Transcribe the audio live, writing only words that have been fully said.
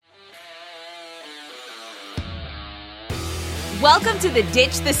Welcome to the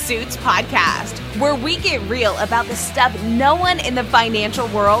Ditch the Suits podcast, where we get real about the stuff no one in the financial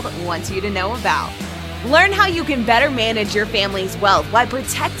world wants you to know about. Learn how you can better manage your family's wealth while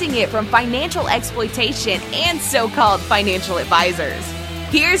protecting it from financial exploitation and so-called financial advisors.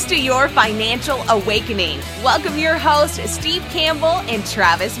 Here's to your financial awakening. Welcome your hosts, Steve Campbell and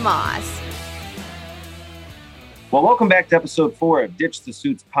Travis Moss. Well, welcome back to episode 4 of Ditch the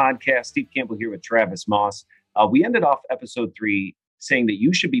Suits podcast. Steve Campbell here with Travis Moss. We ended off episode 3 saying that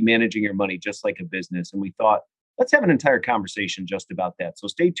you should be managing your money just like a business. And we thought, let's have an entire conversation just about that. So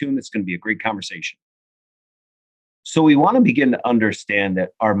stay tuned. It's going to be a great conversation. So we want to begin to understand that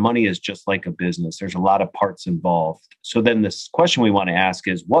our money is just like a business. There's a lot of parts involved. So then this question we want to ask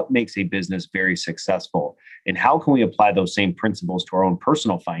is, what makes a business very successful? And how can we apply those same principles to our own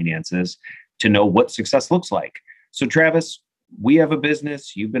personal finances to know what success looks like? So Travis, we have a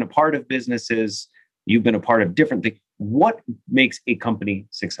business. You've been a part of businesses. You've been a part of different things. What makes a company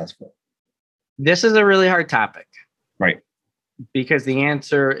successful? This is a really hard topic. Right. Because the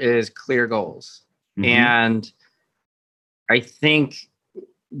answer is clear goals. Mm-hmm. And I think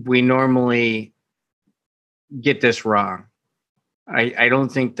we normally get this wrong. I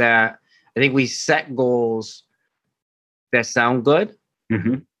don't think that, I think we set goals that sound good,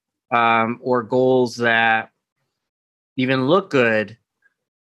 or goals that even look good,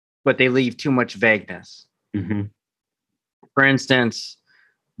 but they leave too much vagueness. Mm-hmm. For instance,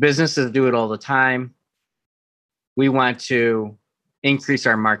 businesses do it all the time. We want to increase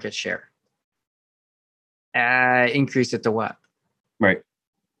our market share. Increase it to what? Right.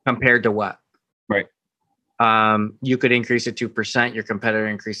 Compared to what? Right. You could increase it 2%. Your competitor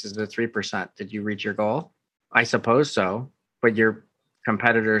increases it 3%. Did you reach your goal? I suppose so, but your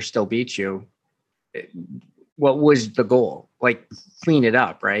competitor still beats you. What was the goal? Like, clean it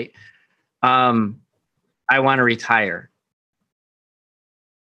up, right? I want to retire.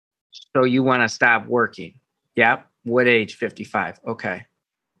 So you want to stop working. Yep. What age? 55. Okay.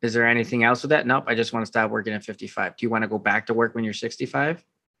 Is there anything else with that? Nope. I just want to stop working at 55. Do you want to go back to work when you're 65?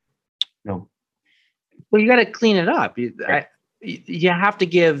 No. Well, you got to clean it up. You have to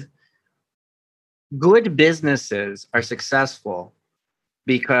give. Good businesses are successful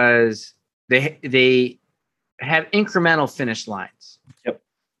because they have incremental finish lines. Yep.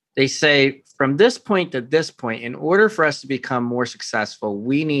 They say from this point to this point, in order for us to become more successful,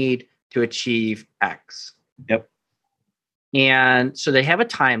 we need to achieve X. Yep. And so they have a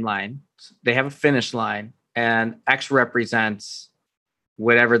timeline, they have a finish line, and X represents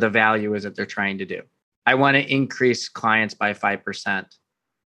whatever the value is that they're trying to do. I want to increase clients by 5%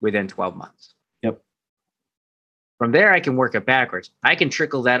 within 12 months. Yep. From there, I can work it backwards. I can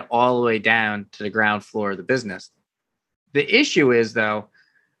trickle that all the way down to the ground floor of the business. The issue is, though,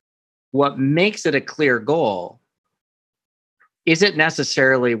 what makes it a clear goal isn't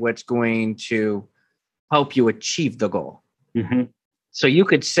necessarily what's going to help you achieve the goal. Mm-hmm. So you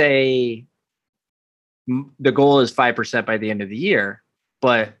could say the goal is 5% by the end of the year,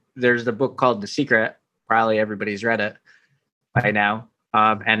 but there's the book called The Secret. Probably everybody's read it by now.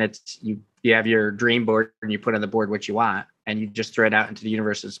 And it's you have your dream board and you put on the board what you want and you just throw it out into the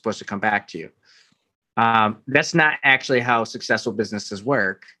universe. It's supposed to come back to you. That's not actually how successful businesses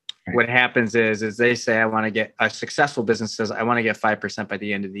work. Right. What happens is they say, I want to get a successful business says, I want to get 5% by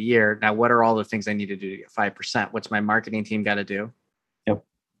the end of the year. Now, what are all the things I need to do to get 5%? What's my marketing team got to do? Yep.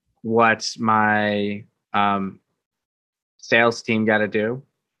 What's my sales team got to do?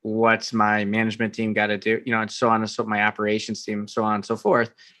 What's my management team got to do? And so on and so my operations team, so on and so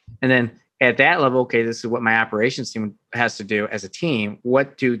forth. And then at that level, okay, this is what my operations team has to do as a team.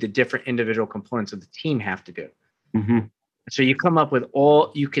 What do the different individual components of the team have to do? Mm-hmm. So you come up with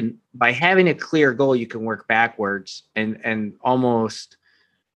by having a clear goal, you can work backwards and almost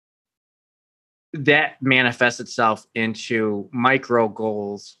that manifests itself into micro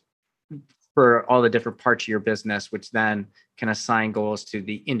goals for all the different parts of your business, which then can assign goals to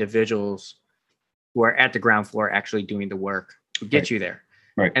the individuals who are at the ground floor actually doing the work to get you there.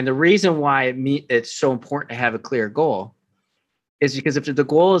 Right. And the reason why it's so important to have a clear goal is because if the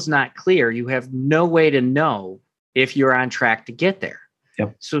goal is not clear, you have no way to know if you're on track to get there.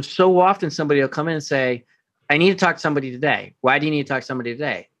 Yep. So often somebody will come in and say, I need to talk to somebody today. Why do you need to talk to somebody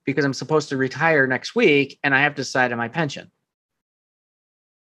today? Because I'm supposed to retire next week and I have to decide on my pension.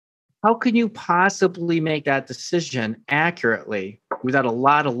 How can you possibly make that decision accurately without a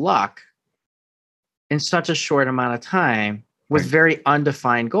lot of luck in such a short amount of time with very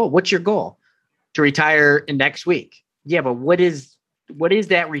undefined goal? What's your goal? To retire next week. Yeah, but what is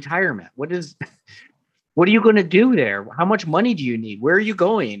that retirement? What are you going to do there? How much money do you need? Where are you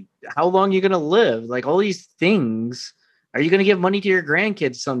going? How long are you going to live? Like all these things Are you going to give money to your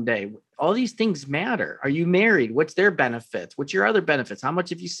grandkids someday? All these things matter. Are you married? What's their benefits? What's your other benefits? How much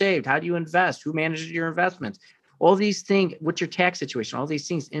have you saved? How do you invest? Who manages your investments? All these things, what's your tax situation? All these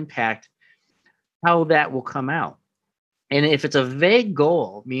things impact how that will come out. And if it's a vague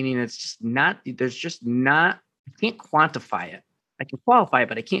goal, meaning it's just not, there's just not, I can't quantify it. I can qualify it,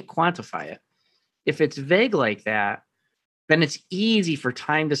 but I can't quantify it. If it's vague like that, then it's easy for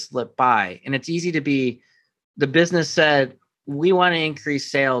time to slip by. And it's easy to be, the business said, we want to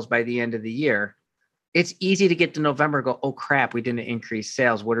increase sales by the end of the year. It's easy to get to November and go, oh crap, we didn't increase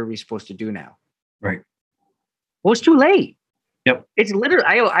sales. What are we supposed to do now? Right. Well, it's too late. Yep. It's literally,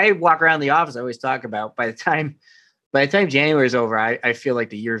 I walk around the office, I always talk about by the time January is over, I feel like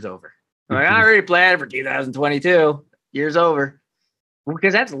the year's over. I'm like, I already planned for 2022. Year's over.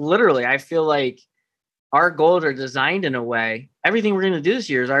 Because that's literally, I feel like our goals are designed in a way. Everything we're going to do this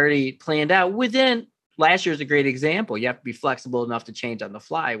year is already planned out within. Last year's a great example. You have to be flexible enough to change on the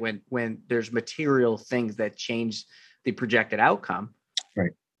fly when there's material things that change the projected outcome.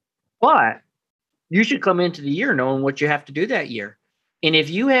 Right. But you should come into the year knowing what you have to do that year. And if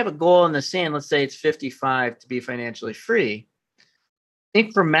you have a goal in the sand, let's say it's 55 to be financially free,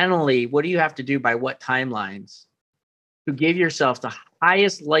 incrementally, what do you have to do by what timelines to give yourself the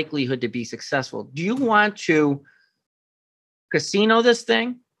highest likelihood to be successful? Do you want to casino this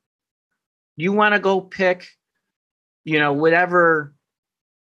thing? You want to go pick, whatever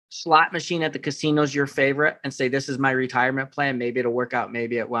slot machine at the casino is your favorite and say, this is my retirement plan. Maybe it'll work out.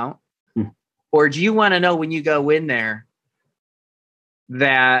 Maybe it won't. Or do you want to know when you go in there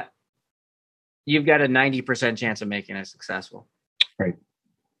that you've got a 90% chance of making it successful? Right.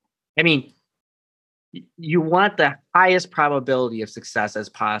 I mean, you want the highest probability of success as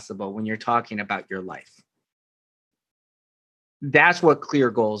possible when you're talking about your life. That's what clear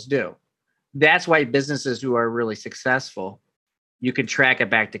goals do. That's why businesses who are really successful, you can track it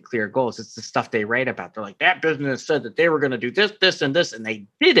back to clear goals. It's the stuff they write about. They're like, that business said that they were going to do this, this, and this, and they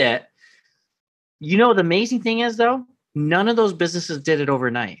did it. The amazing thing is, though, none of those businesses did it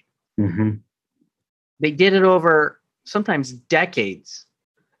overnight. Mm-hmm. They did it over sometimes decades.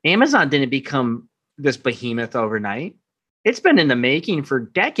 Amazon didn't become this behemoth overnight. It's been in the making for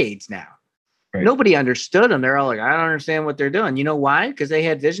decades now. Right. Nobody understood them. They're all like, I don't understand what they're doing. You know why? Because they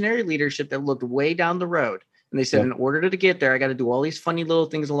had visionary leadership that looked way down the road. And they said, in order to get there, I got to do all these funny little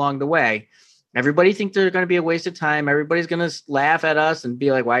things along the way. Everybody thinks they're going to be a waste of time. Everybody's going to laugh at us and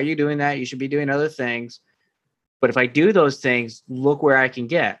be like, why are you doing that? You should be doing other things. But if I do those things, look where I can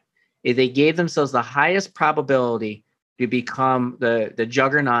get. If they gave themselves the highest probability to become the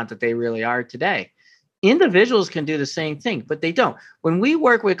juggernaut that they really are today. Individuals can do the same thing, but they don't. When we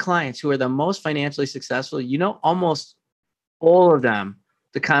work with clients who are the most financially successful, almost all of them,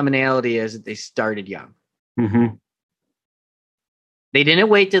 the commonality is that they started young. Mm-hmm. They didn't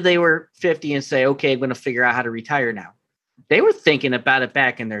wait till they were 50 and say, okay, I'm going to figure out how to retire now. They were thinking about it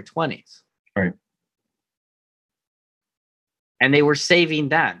back in their 20s. Right. And they were saving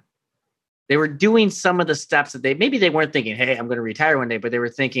then. They were doing some of the steps that maybe they weren't thinking, hey, I'm going to retire one day, but they were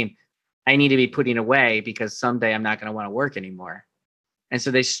thinking, I need to be putting away because someday I'm not going to want to work anymore. And so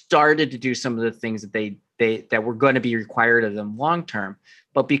they started to do some of the things that that were going to be required of them long term.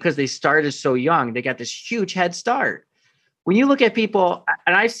 But because they started so young, they got this huge head start. When you look at people,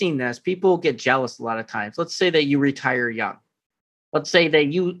 and I've seen this, people get jealous a lot of times. Let's say that you retire young. Let's say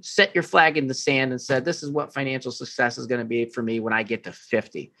that you set your flag in the sand and said, this is what financial success is going to be for me when I get to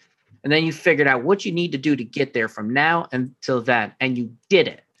 50. And then you figured out what you need to do to get there from now until then. And you did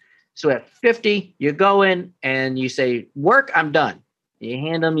it. So at 50, you go in and you say, work, I'm done. You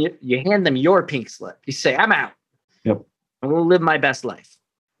hand them your pink slip. You say, I'm out. Yep. I'm going to live my best life.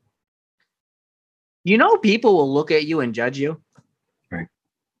 People will look at you and judge you. Right.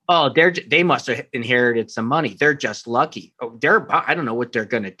 Oh, they must have inherited some money. They're just lucky. Oh, I don't know what they're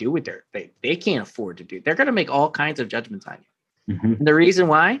going to do with they can't afford to do. They're going to make all kinds of judgments on you. Mm-hmm. And the reason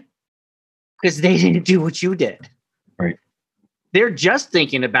why? Because they didn't do what you did. Right. They're just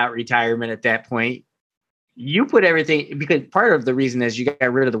thinking about retirement at that point. You put everything, because part of the reason is you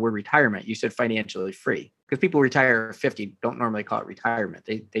got rid of the word retirement. You said financially free, because people retire at 50 don't normally call it retirement.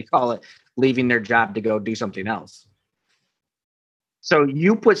 They call it leaving their job to go do something else. So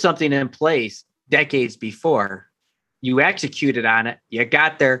you put something in place decades before, you executed on it, you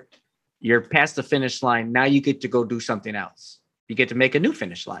got there, you're past the finish line. Now you get to go do something else. You get to make a new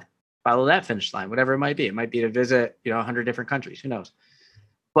finish line. Follow that finish line, whatever it might be. It might be to visit, 100 different countries. Who knows?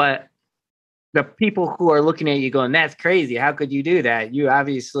 But the people who are looking at you going, that's crazy. How could you do that? You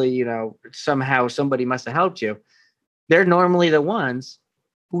obviously, somehow somebody must have helped you. They're normally the ones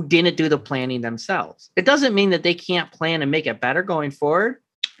who didn't do the planning themselves. It doesn't mean that they can't plan and make it better going forward.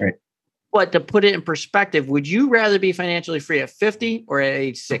 Right. But to put it in perspective, would you rather be financially free at 50 or at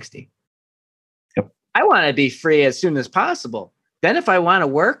age 60? Yep. I want to be free as soon as possible. Then if I want to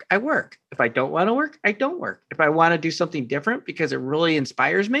work, I work. If I don't want to work, I don't work. If I want to do something different because it really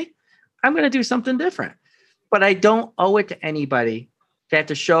inspires me, I'm going to do something different. But I don't owe it to anybody to have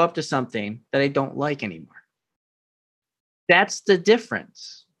to show up to something that I don't like anymore. That's the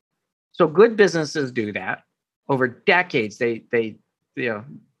difference. So good businesses do that over decades. They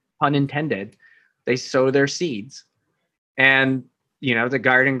pun intended, they sow their seeds, and the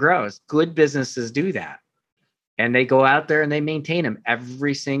garden grows. Good businesses do that, and they go out there and they maintain them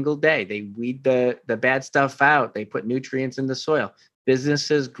every single day. They weed the bad stuff out. They put nutrients in the soil.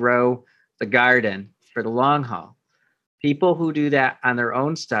 Businesses grow the garden for the long haul. People who do that on their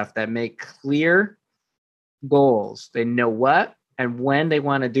own stuff, that make clear goals, they know what and when they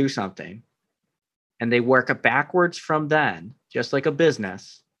want to do something, and they work it backwards from then, just like a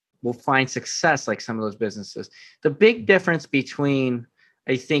business, will find success like some of those businesses. The big difference between,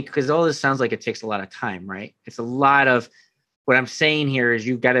 I think, because all this sounds like it takes a lot of time, right? It's a lot of what I'm saying here is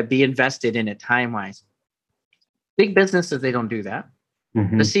you've got to be invested in it time-wise. Big businesses, they don't do that.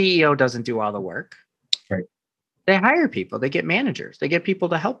 Mm-hmm. The CEO doesn't do all the work. Right. They hire people. They get managers. They get people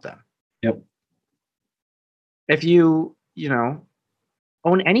to help them. Yep. If you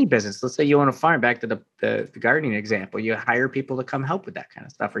own any business, let's say you own a farm, back to the gardening example, you hire people to come help with that kind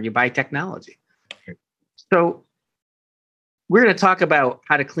of stuff, or you buy technology. Right. So we're going to talk about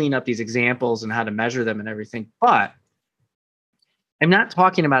how to clean up these examples and how to measure them and everything, but I'm not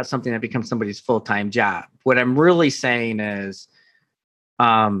talking about something that becomes somebody's full-time job. What I'm really saying is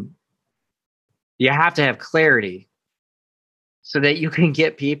you have to have clarity so that you can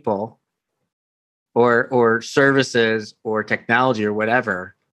get people or services or technology or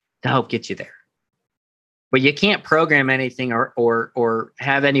whatever to help get you there. But you can't program anything or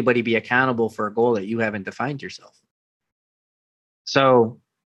have anybody be accountable for a goal that you haven't defined yourself. So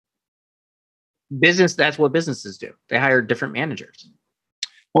that's what businesses do. They hire different managers.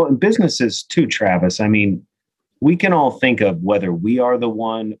 Well, in businesses too, Travis, I mean, we can all think of whether we are the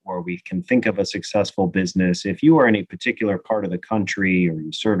one or we can think of a successful business. If you are in a particular part of the country or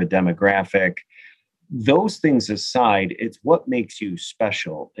you serve a demographic, those things aside, it's what makes you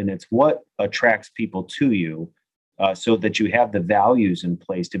special and it's what attracts people to you so that you have the values in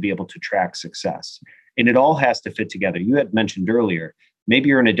place to be able to track success. And it all has to fit together. You had mentioned earlier, maybe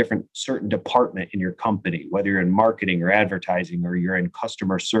you're in a different certain department in your company, whether you're in marketing or advertising, or you're in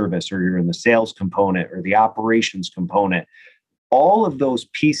customer service, or you're in the sales component or the operations component. All of those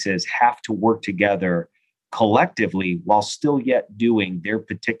pieces have to work together collectively while still yet doing their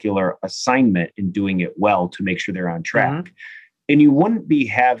particular assignment and doing it well to make sure they're on track. Mm-hmm. And you wouldn't be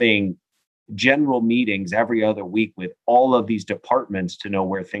having general meetings every other week with all of these departments to know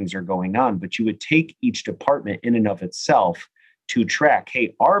where things are going on, but you would take each department in and of itself to track,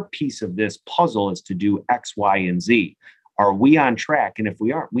 hey, our piece of this puzzle is to do X, Y, and Z. Are we on track? And if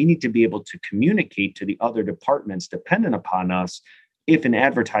we aren't, we need to be able to communicate to the other departments dependent upon us if an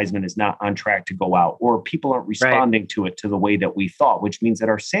advertisement is not on track to go out, or people aren't responding to it to the way that we thought, which means that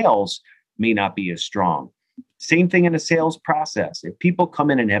our sales may not be as strong. Same thing in a sales process. If people come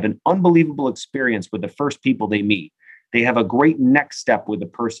in and have an unbelievable experience with the first people they meet, they have a great next step with the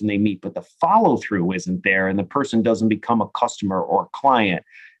person they meet, but the follow through isn't there and the person doesn't become a customer or a client,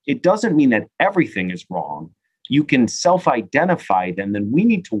 it doesn't mean that everything is wrong. You can self-identify them. Then we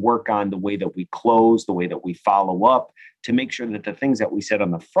need to work on the way that we close, the way that we follow up, to make sure that the things that we said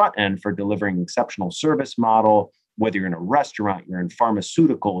on the front end for delivering exceptional service model, whether you're in a restaurant, you're in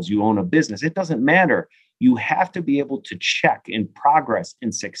pharmaceuticals, you own a business, it doesn't matter. You have to be able to check in progress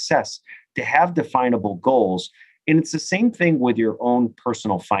and success to have definable goals. And it's the same thing with your own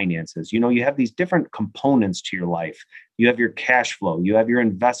personal finances. You have these different components to your life. You have your cash flow, you have your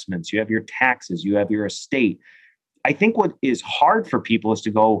investments, you have your taxes, you have your estate. I think what is hard for people is to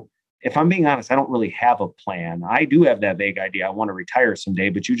go, if I'm being honest, I don't really have a plan. I do have that vague idea. I want to retire someday,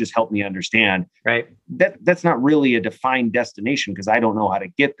 but you just help me understand. Right. That's not really a defined destination because I don't know how to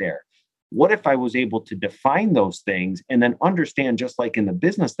get there. What if I was able to define those things and then understand, just like in the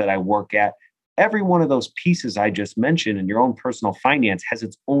business that I work at, every one of those pieces I just mentioned in your own personal finance has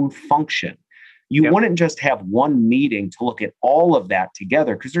its own function. You wouldn't just have one meeting to look at all of that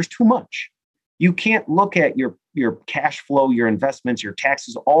together because there's too much. You can't look at your cash flow, your investments, your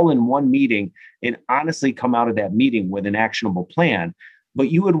taxes all in one meeting and honestly come out of that meeting with an actionable plan. But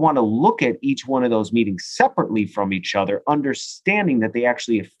you would want to look at each one of those meetings separately from each other, understanding that they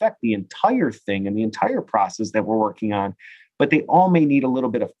actually affect the entire thing and the entire process that we're working on. but they all may need a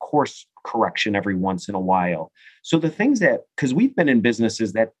little bit of course correction every once in a while. So the things that, because we've been in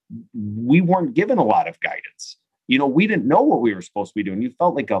businesses that we weren't given a lot of guidance. We didn't know what we were supposed to be doing. You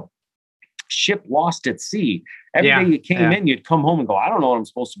felt like a ship lost at sea. Every day you came in, you'd come home and go, I don't know what I'm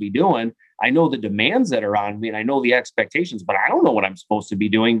supposed to be doing. I know the demands that are on me and I know the expectations, but I don't know what I'm supposed to be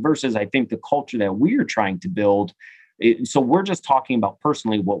doing, versus I think the culture that we're trying to build. So we're just talking about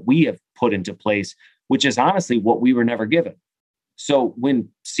personally what we have put into place, which is honestly what we were never given. So when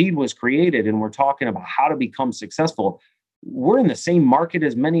Seed was created and we're talking about how to become successful, we're in the same market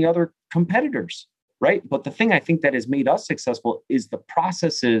as many other competitors, right? But the thing I think that has made us successful is the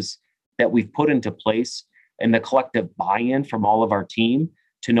processes that we've put into place and the collective buy-in from all of our team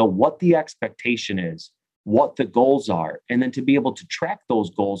to know what the expectation is, what the goals are, and then to be able to track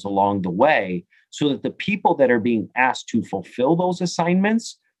those goals along the way so that the people that are being asked to fulfill those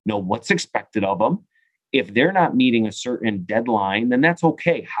assignments know what's expected of them. If they're not meeting a certain deadline, then that's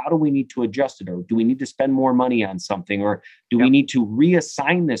okay. How do we need to adjust it? Or do we need to spend more money on something? Or do we need to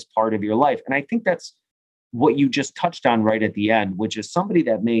reassign this part of your life? And I think that's what you just touched on right at the end, which is somebody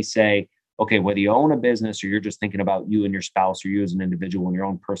that may say, okay, whether you own a business or you're just thinking about you and your spouse or you as an individual and your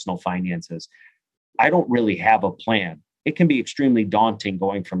own personal finances, I don't really have a plan. It can be extremely daunting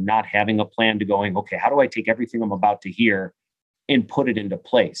going from not having a plan to going, okay, how do I take everything I'm about to hear and put it into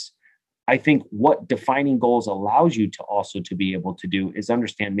place? I think what defining goals allows you to also to be able to do is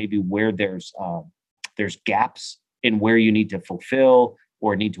understand maybe where there's gaps in where you need to fulfill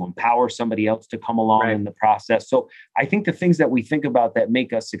or need to empower somebody else to come along in the process. So I think the things that we think about that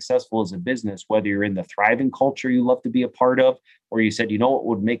make us successful as a business, whether you're in the thriving culture you love to be a part of, or you said, what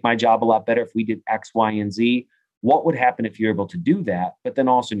would make my job a lot better if we did X, Y, and Z, what would happen if you're able to do that? But then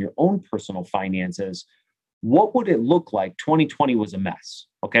also in your own personal finances, what would it look like? 2020 was a mess.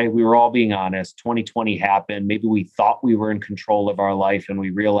 Okay. We were all being honest. 2020 happened. Maybe we thought we were in control of our life and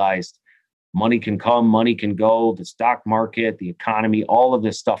we realized money can come, money can go, the stock market, the economy, all of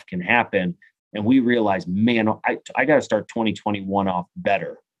this stuff can happen. And we realized, man, I got to start 2021 off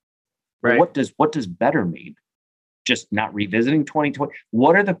better. Right. Well, what does better mean? Just not revisiting 2020?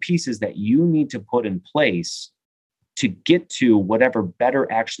 What are the pieces that you need to put in place to get to whatever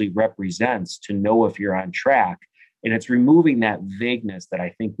better actually represents to know if you're on track? And it's removing that vagueness that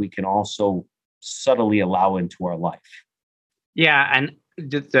I think we can also subtly allow into our life. Yeah. And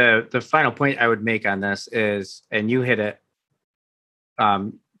the final point I would make on this is, and you hit it,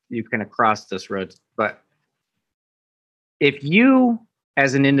 you kind of crossed this road, but if you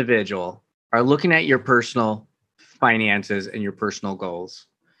as an individual are looking at your personal finances and your personal goals,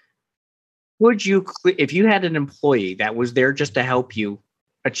 would you, if you had an employee that was there just to help you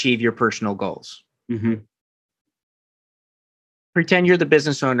achieve your personal goals, pretend you're the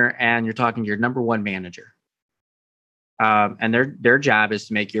business owner and you're talking to your number one manager. And their job is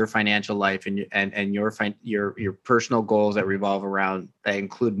to make your financial life and your personal goals that revolve around, that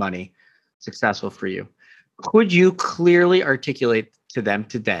include money, successful for you. Could you clearly articulate to them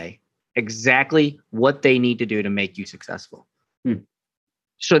today exactly what they need to do to make you successful?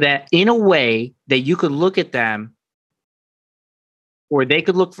 So that in a way that you could look at them, or they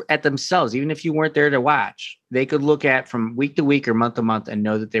could look at themselves, even if you weren't there to watch, they could look at from week to week or month to month and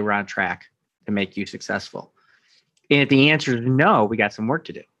know that they were on track to make you successful. And if the answer is no, we got some work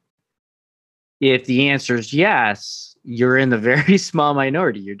to do. If the answer is yes, you're in the very small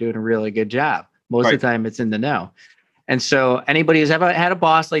minority. You're doing a really good job. Most of the time it's in the no. And so anybody who's ever had a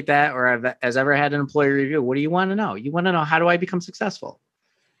boss like that or has ever had an employee review, what do you want to know? You want to know, how do I become successful?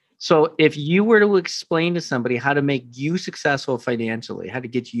 So if you were to explain to somebody how to make you successful financially, how to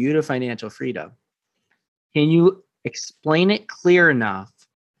get you to financial freedom, can you explain it clear enough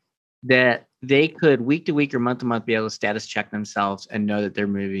that they could week to week or month to month be able to status check themselves and know that they're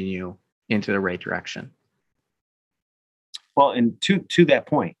moving you into the right direction? Well, and to that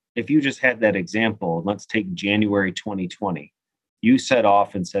point, if you just had that example, let's take January 2020. You set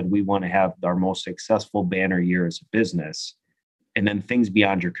off and said, we want to have our most successful banner year as a business. And then things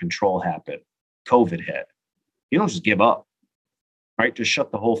beyond your control happen. COVID hit. You don't just give up, right? Just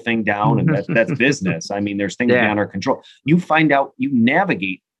shut the whole thing down. And that's business. I mean, there's things beyond our control. You find out, you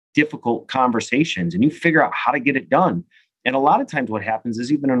navigate difficult conversations and you figure out how to get it done. And a lot of times what happens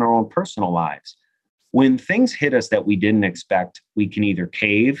is, even in our own personal lives, when things hit us that we didn't expect, we can either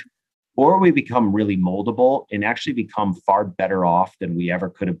cave or we become really moldable and actually become far better off than we ever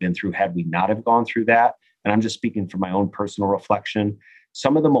could have been through had we not have gone through that. And I'm just speaking from my own personal reflection.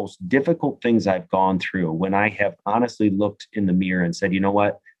 Some of the most difficult things I've gone through, when I have honestly looked in the mirror and said, you know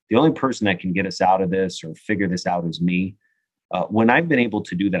what, the only person that can get us out of this or figure this out is me. When I've been able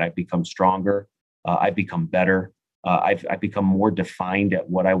to do that, I've become stronger. I've become better. I've become more defined at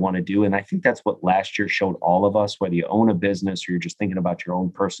what I want to do. And I think that's what last year showed all of us, whether you own a business or you're just thinking about your own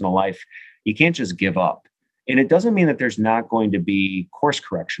personal life, you can't just give up. And it doesn't mean that there's not going to be course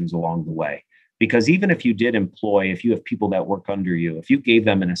corrections along the way. Because even if you did employ, if you have people that work under you, if you gave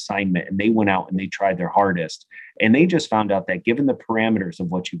them an assignment and they went out and they tried their hardest and they just found out that given the parameters of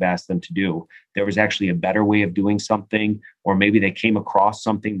what you've asked them to do, there was actually a better way of doing something, or maybe they came across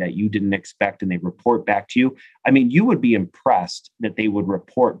something that you didn't expect and they report back to you. I mean, you would be impressed that they would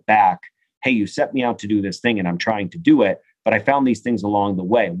report back, hey, you set me out to do this thing and I'm trying to do it, but I found these things along the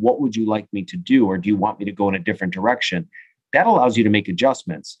way. What would you like me to do? Or do you want me to go in a different direction? That allows you to make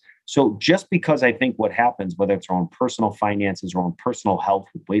adjustments. So just because I think what happens, whether it's our own personal finances or own personal health,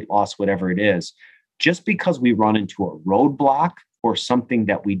 weight loss, whatever it is, just because we run into a roadblock or something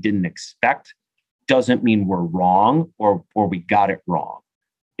that we didn't expect doesn't mean we're wrong or we got it wrong.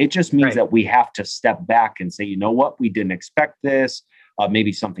 It just means that we have to step back and say, you know what, we didn't expect this.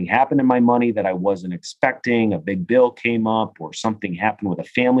 Maybe something happened in my money that I wasn't expecting. A big bill came up or something happened with a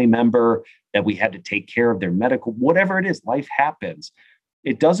family member that we had to take care of their medical, whatever it is, life happens.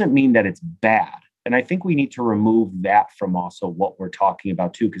 It doesn't mean that it's bad. And I think we need to remove that from also what we're talking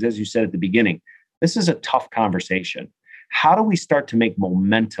about too. Because as you said at the beginning, this is a tough conversation. How do we start to make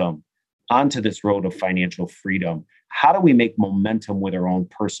momentum onto this road of financial freedom? How do we make momentum with our own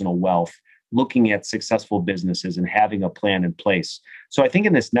personal wealth, looking at successful businesses and having a plan in place? So I think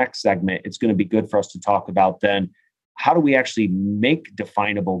in this next segment, it's going to be good for us to talk about then, how do we actually make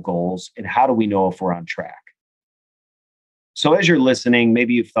definable goals and how do we know if we're on track? So as you're listening,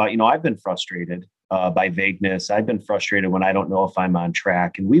 maybe you've thought, I've been frustrated by vagueness. I've been frustrated when I don't know if I'm on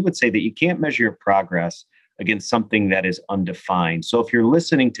track. And we would say that you can't measure your progress against something that is undefined. So if you're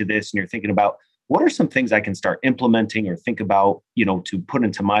listening to this and you're thinking about, what are some things I can start implementing or think about, to put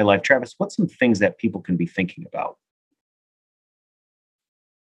into my life? Travis, what's some things that people can be thinking about?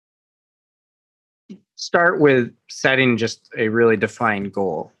 Start with setting just a really defined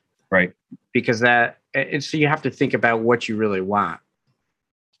goal. Right. Because so you have to think about what you really want.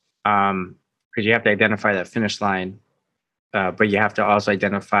 Because you have to identify that finish line, but you have to also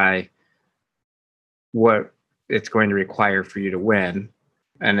identify what it's going to require for you to win.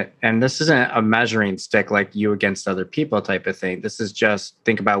 And this isn't a measuring stick like you against other people type of thing. This is just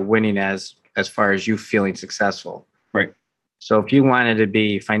think about winning as far as you feeling successful. Right. So if you wanted to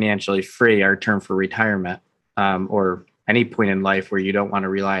be financially free, our term for retirement, or any point in life where you don't want to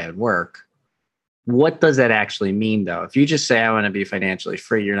rely on work, what does that actually mean though? If you just say, I want to be financially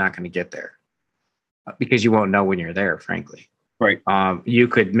free, you're not going to get there because you won't know when you're there, frankly. Right. You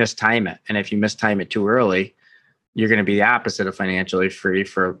could mistime it. And if you mistime it too early, you're going to be the opposite of financially free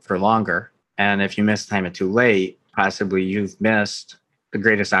for longer. And if you mistime it too late, possibly you've missed the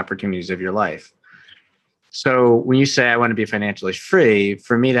greatest opportunities of your life. So when you say I want to be financially free,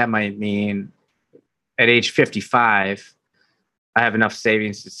 for me, that might mean at age 55, I have enough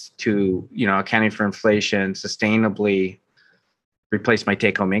savings to, accounting for inflation, sustainably replace my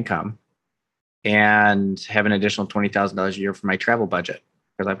take-home income and have an additional $20,000 a year for my travel budget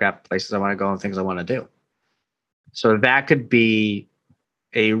because I've got places I want to go and things I want to do. So that could be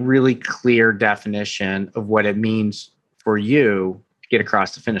a really clear definition of what it means for you to get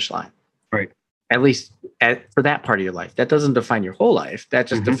across the finish line. Right. At least for that part of your life. That doesn't define your whole life. That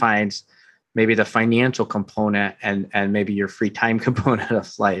just defines maybe the financial component and maybe your free time component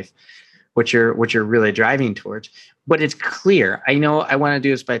of life, what you're really driving towards. But it's clear. I know I want to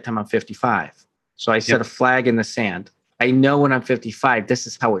do this by the time I'm 55. So I set a flag in the sand. I know when I'm 55, this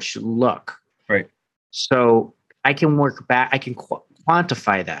is how it should look. Right. So I can work back. I can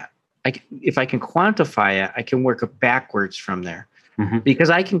quantify that. If I can quantify it, I can work backwards from there. Because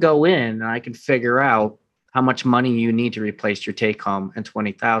I can go in and I can figure out how much money you need to replace your take home and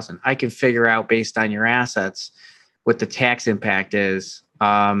 $20,000. I can figure out based on your assets what the tax impact is.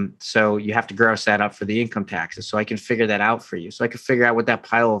 So you have to gross that up for the income taxes. So I can figure that out for you. So I can figure out what that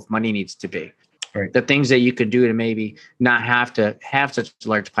pile of money needs to be. Right. The things that you could do to maybe not have to have such a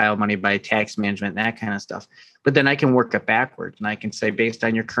large pile of money by tax management and that kind of stuff. But then I can work it backwards and I can say based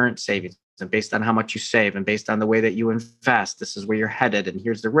on your current savings and based on how much you save and based on the way that you invest, this is where you're headed and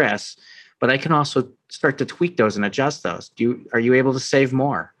here's the risks. But I can also start to tweak those and adjust those. Are you able to save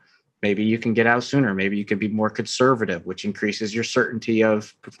more? Maybe you can get out sooner. Maybe you can be more conservative, which increases your certainty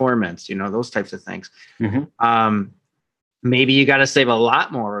of performance, those types of things. Maybe you got to save a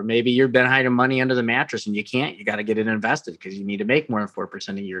lot more, or maybe you've been hiding money under the mattress and you can't. You got to get it invested because you need to make more than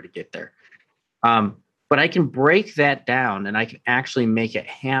 4% a year to get there. But I can break that down and I can actually make it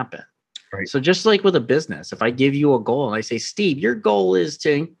happen. Right. So just like with a business, if I give you a goal and I say, Steve, your goal is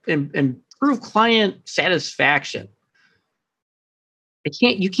to improve client satisfaction.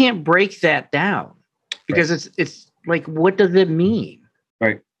 You can't break that down because it's like, what does it mean?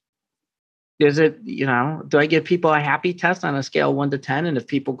 Right. Is it, do I give people a happy test on a scale of 1 to 10? And if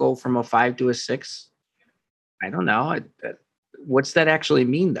people go from a 5 to a 6, I don't know. What's that actually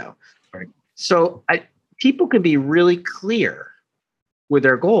mean though? Right. So people can be really clear with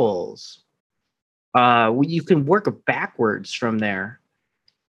their goals. You can work backwards from there.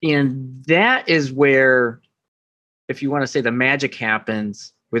 And that is where, if you want to say, the magic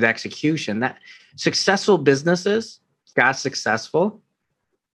happens with execution. That successful businesses got successful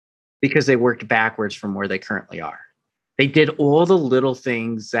because they worked backwards from where they currently are. They did all the little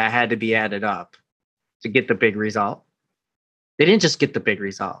things that had to be added up to get the big result. They didn't just get the big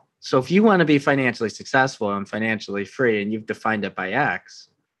result. So if you want to be financially successful and financially free, and you've defined it by X,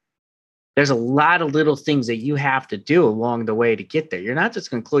 there's a lot of little things that you have to do along the way to get there. You're not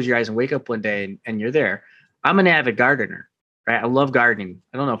just going to close your eyes and wake up one day and you're there. I'm an avid gardener, right? I love gardening.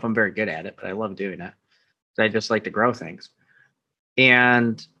 I don't know if I'm very good at it, but I love doing it. So I just like to grow things.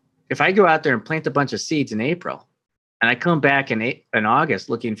 And if I go out there and plant a bunch of seeds in April, and I come back in August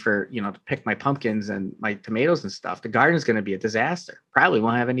looking for, to pick my pumpkins and my tomatoes and stuff, the garden's going to be a disaster. Probably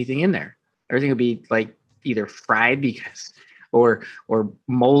won't have anything in there. Everything will be like either fried because or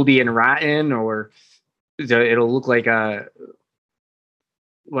moldy and rotten, or it'll look like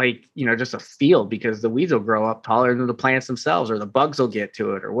just a field because the weeds will grow up taller than the plants themselves, or the bugs will get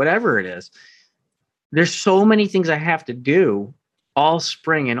to it, or whatever it is. There's so many things I have to do all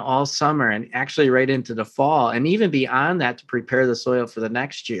spring and all summer, and actually right into the fall, and even beyond that, to prepare the soil for the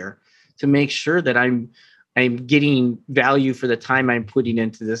next year, to make sure that I'm getting value for the time I'm putting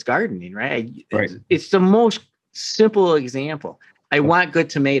into this gardening, right? It's the most simple example. I want good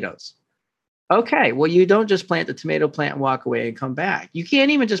tomatoes. Okay, well, you don't just plant the tomato plant and walk away and come back. You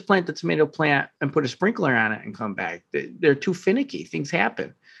can't even just plant the tomato plant and put a sprinkler on it and come back. They're too finicky. Things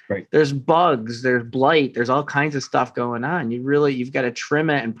happen. Right. There's bugs, there's blight, there's all kinds of stuff going on. You've got to trim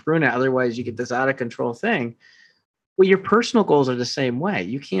it and prune it. Otherwise, you get this out of control thing. Well, your personal goals are the same way.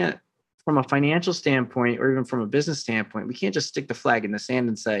 You can't, from a financial standpoint or even from a business standpoint, we can't just stick the flag in the sand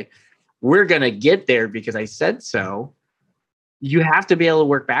and say, we're going to get there because I said so. You have to be able to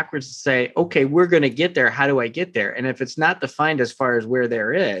work backwards and say, okay, we're going to get there. How do I get there? And if it's not defined as far as where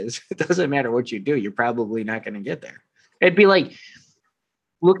there is, it doesn't matter what you do. You're probably not going to get there. It'd be like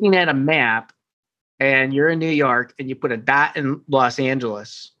looking at a map and you're in New York and you put a dot in Los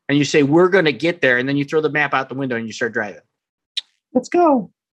Angeles and you say, we're going to get there. And then you throw the map out the window and you start driving. Let's go.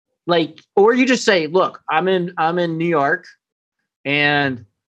 Or you just say, look, I'm in New York and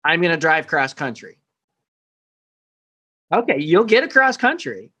I'm going to drive cross country. Okay, you'll get across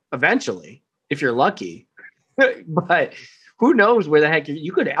country eventually if you're lucky, but who knows where the heck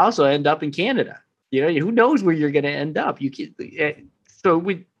you could also end up in Canada. Who knows where you're going to end up?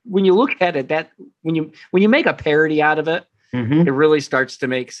 When you look at it, that when you make a parody out of it, It really starts to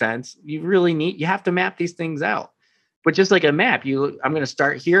make sense. You have to map these things out. But just like a map, I'm going to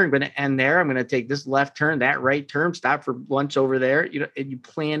start here. I'm going to end there. I'm going to take this left turn, that right turn, stop for lunch over there. And you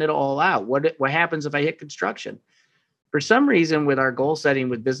plan it all out. What happens if I hit construction? For some reason, with our goal setting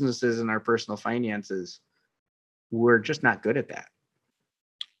with businesses and our personal finances, we're just not good at that.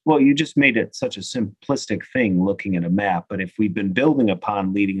 Well, you just made it such a simplistic thing looking at a map. But if we've been building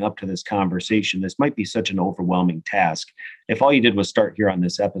upon leading up to this conversation, this might be such an overwhelming task. If all you did was start here on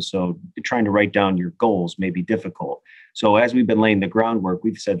this episode, trying to write down your goals may be difficult. So as we've been laying the groundwork,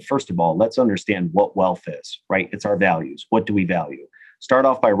 we've said, first of all, let's understand what wealth is, right? It's our values. What do we value? Start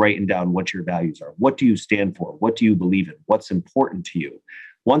off by writing down what your values are. What do you stand for? What do you believe in? What's important to you?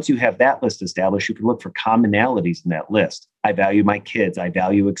 Once you have that list established, you can look for commonalities in that list. I value my kids. I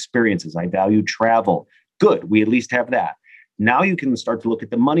value experiences. I value travel. Good. We at least have that. Now you can start to look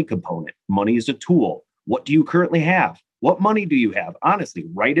at the money component. Money is a tool. What do you currently have? What money do you have? Honestly,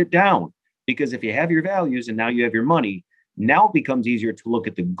 write it down. Because if you have your values and now you have your money, now it becomes easier to look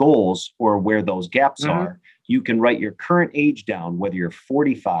at the goals or where those gaps are. You can write your current age down, whether you're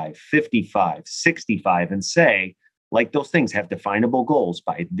 45, 55, 65, and say, like those things have definable goals.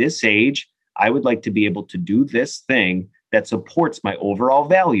 By this age, I would like to be able to do this thing that supports my overall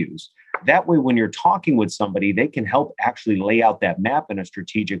values. That way, when you're talking with somebody, they can help actually lay out that map in a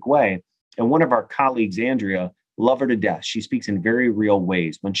strategic way. And one of our colleagues, Andrea, love her to death. She speaks in very real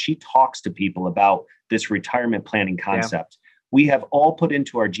ways. When she talks to people about this retirement planning concept, we have all put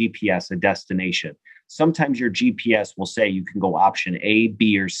into our GPS a destination. Sometimes your GPS will say you can go option A,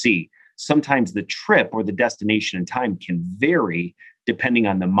 B, or C. Sometimes the trip or the destination and time can vary depending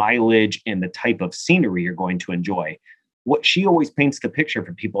on the mileage and the type of scenery you're going to enjoy. what she always paints the picture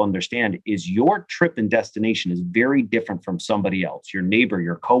for people to understand is your trip and destination is very different from somebody else, your neighbor,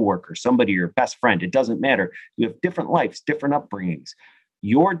 your coworker, somebody, your best friend. It doesn't matter. You have different lives, different upbringings.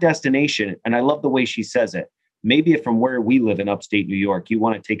 Your destination, and I love the way she says it, maybe if from where we live in upstate New York, you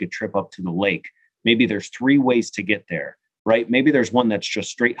want to take a trip up to the lake. Maybe there's 3 ways to get there, right? Maybe there's one that's just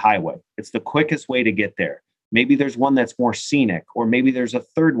straight highway. It's the quickest way to get there. Maybe there's one that's more scenic, or maybe there's a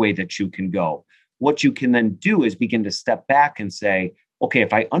third way that you can go. What you can then do is begin to step back and say, okay,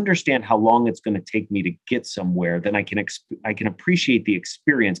 if I understand how long it's going to take me to get somewhere, then I can appreciate the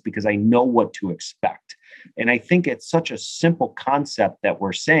experience because I know what to expect. And I think it's such a simple concept that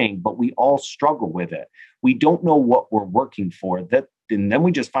we're saying, but we all struggle with it. We don't know what we're working for, and then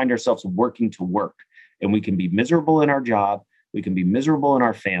we just find ourselves working to work. And we can be miserable in our job. We can be miserable in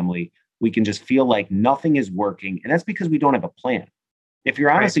our family. We can just feel like nothing is working. And that's because we don't have a plan. If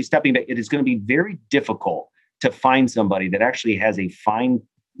you're honestly stepping back, it is going to be very difficult to find somebody that actually has a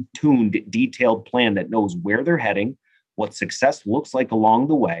fine-tuned, detailed plan that knows where they're heading, what success looks like along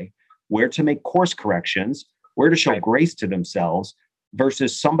the way, where to make course corrections, where to show grace to themselves,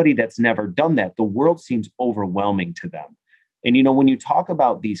 versus somebody that's never done that. The world seems overwhelming to them. And, when you talk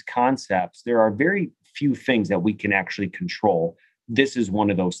about these concepts, there are very few things that we can actually control. This is one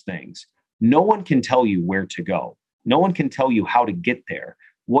of those things. No one can tell you where to go. No one can tell you how to get there.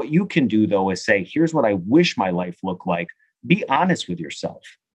 What you can do, though, is say, here's what I wish my life looked like. Be honest with yourself.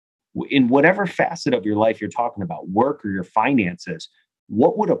 In whatever facet of your life you're talking about, work or your finances,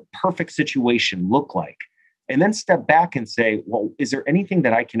 what would a perfect situation look like? And then step back and say, well, is there anything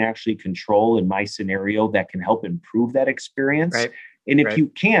that I can actually control in my scenario that can help improve that experience? Right. And if you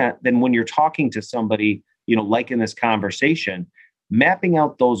can't, then when you're talking to somebody, like in this conversation, mapping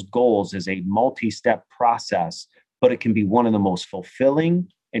out those goals is a multi-step process, but it can be one of the most fulfilling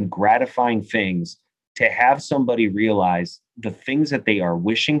and gratifying things to have somebody realize the things that they are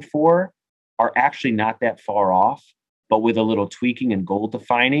wishing for are actually not that far off, but with a little tweaking and goal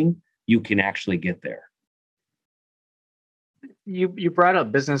defining, you can actually get there. You brought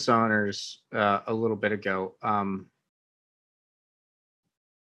up business owners a little bit ago.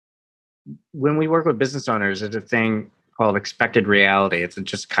 When we work with business owners, there's a thing called expected reality. It's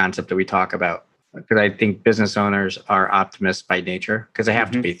just a concept that we talk about because I think business owners are optimists by nature because they have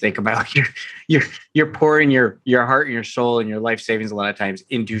to be. Think about you're pouring your heart and your soul and your life savings a lot of times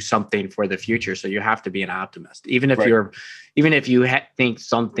into something for the future. So you have to be an optimist, even if you think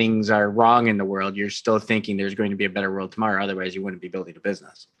some things are wrong in the world, you're still thinking there's going to be a better world tomorrow. Otherwise, you wouldn't be building a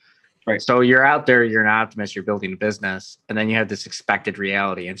business. Right. So you're out there, you're an optimist, you're building a business, and then you have this expected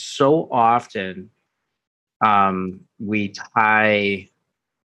reality. And so often we tie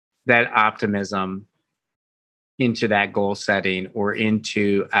that optimism into that goal setting or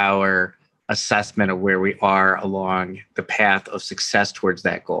into our assessment of where we are along the path of success towards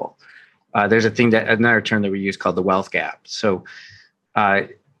that goal. There's another term that we use called the wealth gap. So the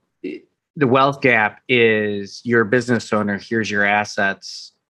wealth gap is your business owner, here's your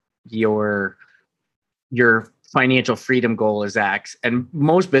assets, your financial freedom goal is X. And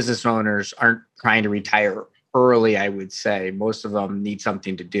most business owners aren't trying to retire early, I would say. Most of them need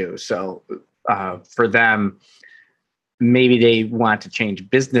something to do. So for them, maybe they want to change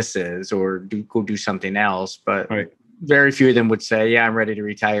businesses or go do something else. But very few of them would say, yeah, I'm ready to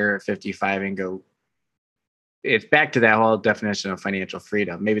retire at 55 and go. It's back to that whole definition of financial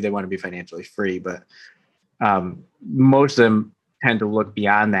freedom. Maybe they want to be financially free, but most of them tend to look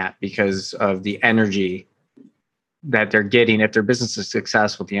beyond that because of the energy that they're getting. If their business is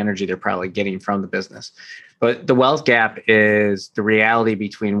successful, the energy they're probably getting from the business. But the wealth gap is the reality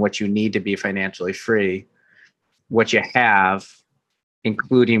between what you need to be financially free, what you have,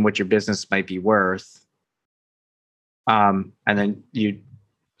 including what your business might be worth. And then you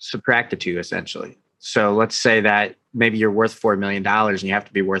subtract the two essentially. So let's say that maybe you're worth $4 million and you have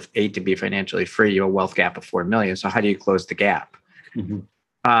to be worth $8 million to be financially free. You have a wealth gap of $4 million. So how do you close the gap?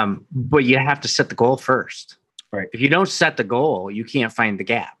 But you have to set the goal first. Right. If you don't set the goal, you can't find the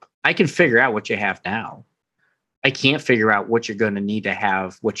gap. I can figure out what you have now. I can't figure out what you're going to need to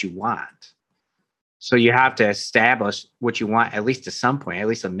have what you want. So you have to establish what you want, at least to some point, at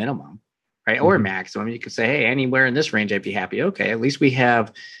least a minimum, right? Or a maximum. You could say, hey, anywhere in this range, I'd be happy. Okay, at least we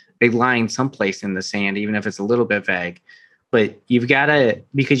have a line someplace in the sand, even if it's a little bit vague. But you got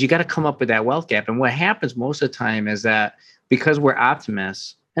to come up with that wealth gap. And what happens most of the time is that because we're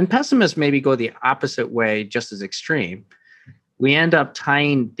optimists, and pessimists maybe go the opposite way, just as extreme, we end up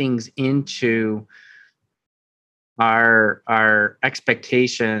tying things into our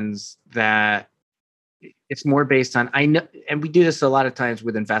expectations that it's more based on, I know, and we do this a lot of times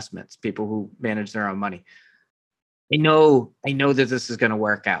with investments, people who manage their own money. I know that this is going to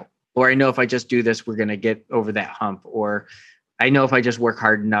work out, or I know if I just do this, we're going to get over that hump, or I know if I just work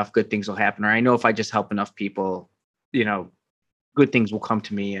hard enough, good things will happen, or I know if I just help enough people, good things will come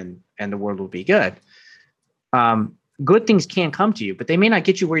to me and the world will be good. Good things can come to you, but they may not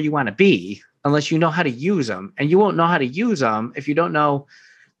get you where you want to be unless you know how to use them. And you won't know how to use them if you don't know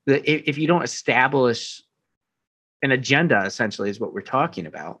if you don't establish an agenda, essentially, is what we're talking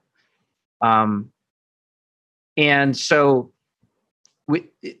about. And so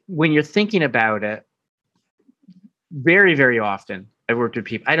when you're thinking about it, very, very often I've worked with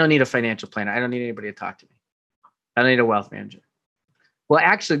people. I don't need a financial planner. I don't need anybody to talk to me. I don't need a wealth manager. Well,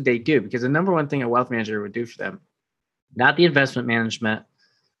 actually, they do, because the number one thing a wealth manager would do for them, not the investment management,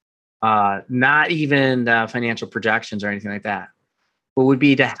 not even the financial projections or anything like that, but would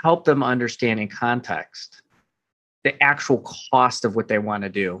be to help them understand in context the actual cost of what they want to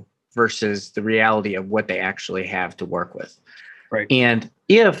do versus the reality of what they actually have to work with. Right. And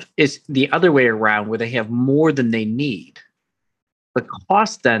if it's the other way around, where they have more than they need, the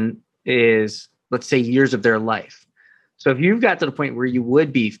cost then is, let's say, years of their life. So if you've got to the point where you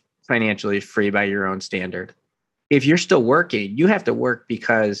would be financially free by your own standard, if you're still working, you have to work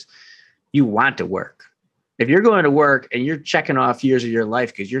because you want to work. If you're going to work and you're checking off years of your life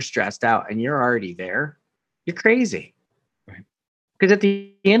because you're stressed out and you're already there, you're crazy. Right. Because at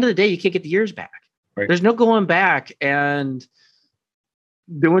the end of the day, you can't get the years back. Right. There's no going back and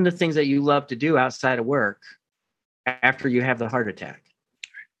doing the things that you love to do outside of work after you have the heart attack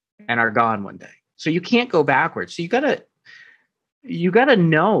and are gone one day. So you can't go backwards. So you gotta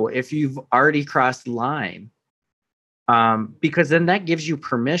know if you've already crossed the line, because then that gives you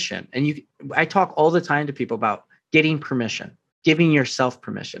permission. And I talk all the time to people about getting permission, giving yourself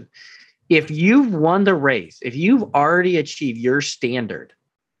permission. If you've won the race, if you've already achieved your standard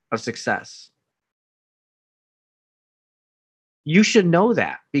of success, you should know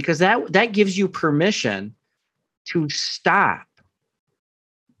that, because that gives you permission to stop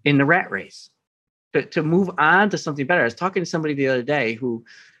in the rat race, to move on to something better. I was talking to somebody the other day who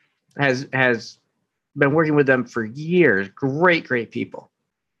has been working with them for years. Great, great people.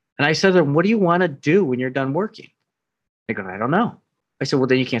 And I said to them, what do you want to do when you're done working? They go, I don't know. I said, well,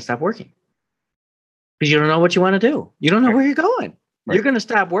 then you can't stop working, because you don't know what you want to do. You don't know where you're going. Right. You're going to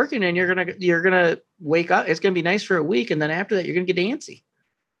stop working and you're going to wake up. It's going to be nice for a week. And then after that, you're going to get antsy.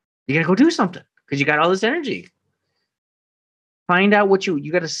 You're going to go do something because you got all this energy. Find out what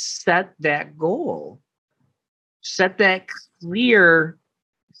you got to set that goal, set that clear,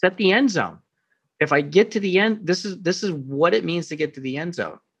 set the end zone. If I get to the end, this is what it means to get to the end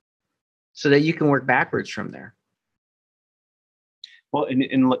zone, so that you can work backwards from there. Well,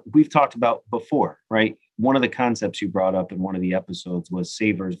 and we've talked about before, right? One of the concepts you brought up in one of the episodes was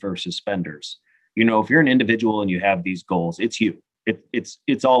savers versus spenders. If you're an individual and you have these goals, it's you.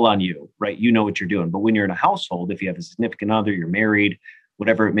 It's all on you, right? You know what you're doing. But when you're in a household, if you have a significant other, you're married,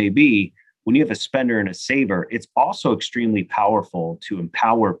 whatever it may be, when you have a spender and a saver, it's also extremely powerful to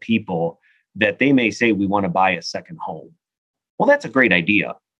empower people that they may say, we want to buy a second home. Well, that's a great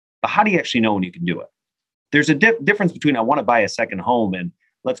idea. But how do you actually know when you can do it? There's a difference between I want to buy a second home and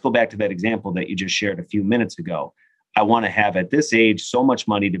let's go back to that example that you just shared a few minutes ago. I want to have at this age so much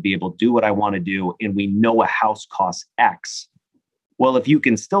money to be able to do what I want to do. And we know a house costs X. Well, if you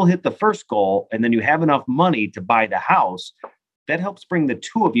can still hit the first goal and then you have enough money to buy the house, that helps bring the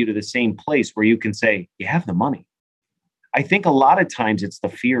two of you to the same place where you can say, you have the money. I think a lot of times it's the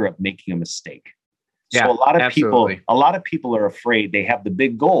fear of making a mistake. So a lot of people are afraid. They have the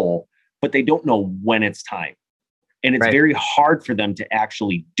big goal, but they don't know when it's time. And it's very hard for them to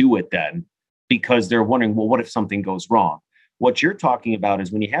actually do it then, because they're wondering, well, what if something goes wrong? What you're talking about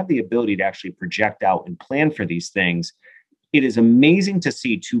is when you have the ability to actually project out and plan for these things, it is amazing to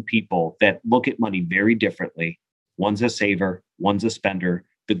see two people that look at money very differently. One's a saver, one's a spender.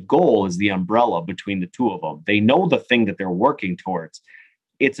 The goal is the umbrella between the two of them. They know the thing that they're working towards.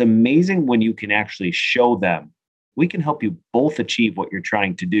 It's amazing when you can actually show them, we can help you both achieve what you're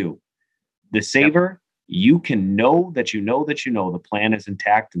trying to do. The saver, you can know that the plan is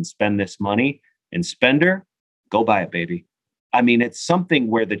intact and spend this money. And spender, go buy it, baby. I mean, it's something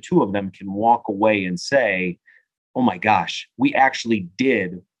where the two of them can walk away and say, oh my gosh, we actually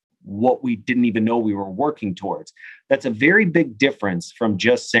did what we didn't even know we were working towards. That's a very big difference from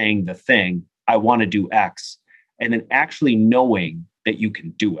just saying the thing, I want to do X, and then actually knowing that you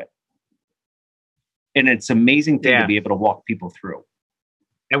can do it. And it's an amazing thing to be able to walk people through.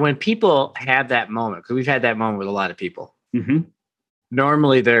 And when people have that moment, because we've had that moment with a lot of people,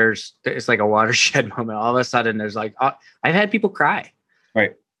 normally it's like a watershed moment. All of a sudden there's like, I've had people cry,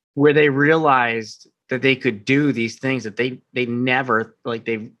 right, where they realized that they could do these things that they never, like,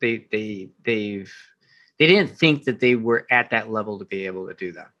 they didn't think that they were at that level to be able to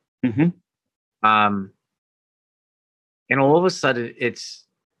do that. And all of a sudden it's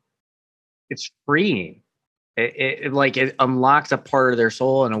freeing. It unlocks a part of their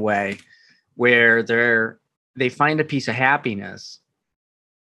soul in a way where they find a piece of happiness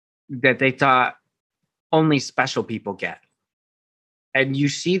that they thought only special people get. And you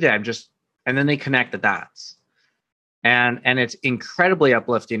see them and then they connect the dots, and it's incredibly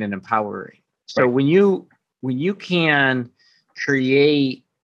uplifting and empowering. So when you can create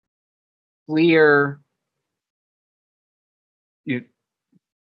clear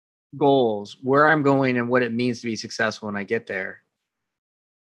goals, where I'm going and what it means to be successful when I get there,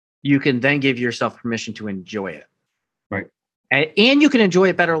 you can then give yourself permission to enjoy it. Right. And you can enjoy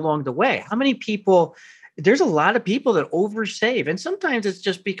it better along the way. How many people, there's a lot of people that oversave, and sometimes it's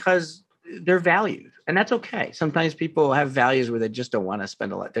just because they're valued, and that's okay. Sometimes people have values where they just don't want to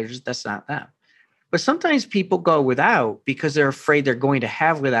spend a lot. That's not them. But sometimes people go without because they're afraid they're going to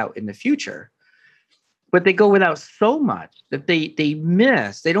have without in the future. But they go without so much that they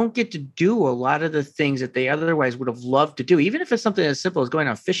miss. They don't get to do a lot of the things that they otherwise would have loved to do, even if it's something as simple as going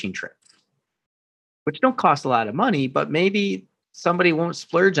on a fishing trip, which don't cost a lot of money, but maybe somebody won't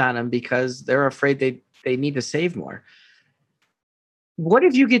splurge on them because they're afraid they need to save more. What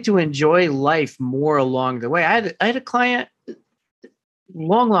if you get to enjoy life more along the way? I had a client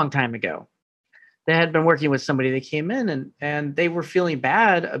long time ago that had been working with somebody that came in and they were feeling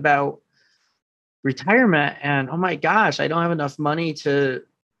bad about retirement, and oh my gosh, I don't have enough money to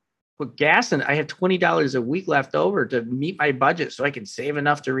put gas in. I have $20 a week left over to meet my budget so I can save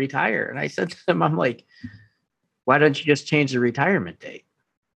enough to retire. And I said to them, I'm like, why don't you just change the retirement date?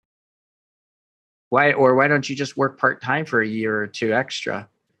 Why don't you just work part-time for a year or two extra?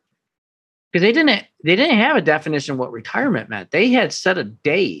 Because they didn't have a definition of what retirement meant. They had set a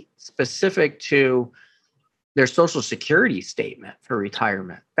date specific to their social security statement for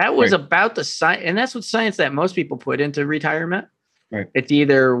retirement. That was about the science, and that's what science that most people put into retirement. Right. It's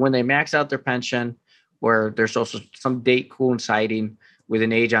either when they max out their pension or their some date coinciding with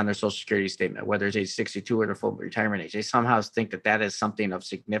an age on their social security statement, whether it's age 62 or their full retirement age. They somehow think that is something of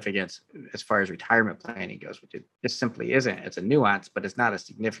significance as far as retirement planning goes, which it just simply isn't. It's a nuance, but it's not a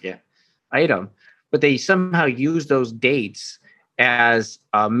significant item. But they somehow use those dates as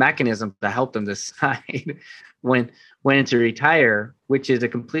a mechanism to help them decide when to retire, which is a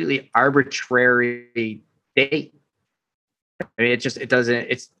completely arbitrary date. I mean,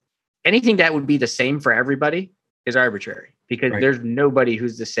 it's anything that would be the same for everybody is arbitrary, because there's nobody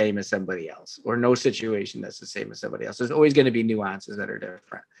who's the same as somebody else, or no situation that's the same as somebody else. There's always going to be nuances that are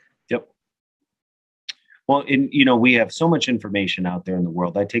different. Yep. Well, we have so much information out there in the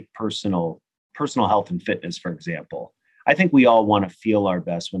world. I take personal health and fitness, for example. I think we all want to feel our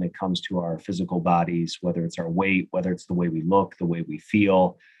best when it comes to our physical bodies, whether it's our weight, whether it's the way we look, the way we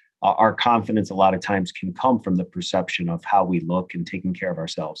feel. Our confidence a lot of times can come from the perception of how we look and taking care of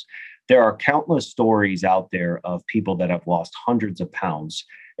ourselves. There are countless stories out there of people that have lost hundreds of pounds,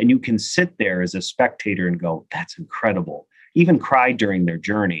 and you can sit there as a spectator and go, that's incredible. Even cry during their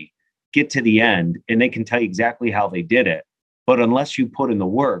journey, get to the end, and they can tell you exactly how they did it. But unless you put in the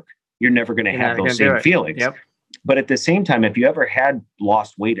work, you're never going to have those same feelings. Yep. But at the same time, if you ever had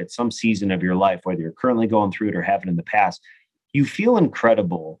lost weight at some season of your life, whether you're currently going through it or have it in the past, you feel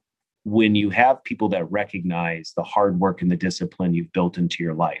incredible when you have people that recognize the hard work and the discipline you've built into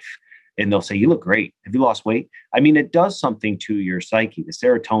your life. And they'll say, you look great. Have you lost weight? I mean, it does something to your psyche, the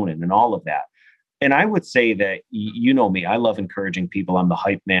serotonin and all of that. And I would say that, you know me, I love encouraging people. I'm the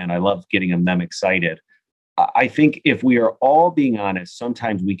hype man. I love getting them excited. I think if we are all being honest,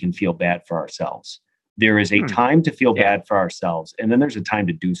 sometimes we can feel bad for ourselves. There is a time to feel bad for ourselves, and then there's a time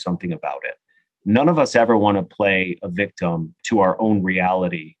to do something about it. None of us ever want to play a victim to our own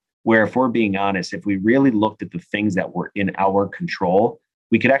reality, where if we're being honest, if we really looked at the things that were in our control,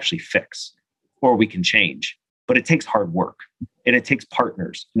 we could actually fix or we can change. But it takes hard work, and it takes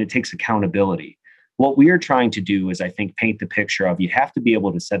partners, and it takes accountability. What we are trying to do is, I think, paint the picture of you have to be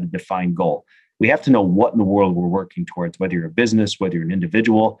able to set a defined goal. We have to know what in the world we're working towards, whether you're a business, whether you're an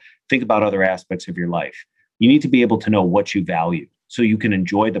individual. Think about other aspects of your life. You need to be able to know what you value so you can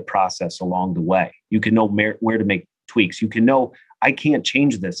enjoy the process along the way. You can know where to make tweaks. You can know, I can't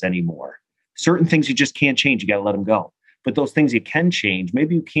change this anymore. Certain things you just can't change. You got to let them go. But those things you can change,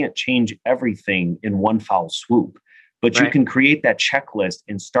 maybe you can't change everything in one foul swoop, but you can create that checklist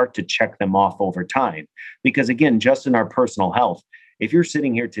and start to check them off over time. Because again, just in our personal health, If you're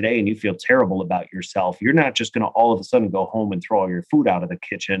sitting here today and you feel terrible about yourself, you're not just going to all of a sudden go home and throw all your food out of the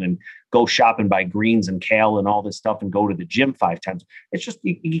kitchen and go shop and buy greens and kale and all this stuff and go to the gym 5 times. It's just,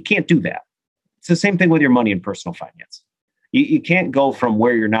 you can't do that. It's the same thing with your money and personal finance. You can't go from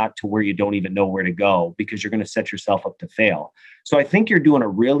where you're not to where you don't even know where to go, because you're going to set yourself up to fail. So I think you're doing a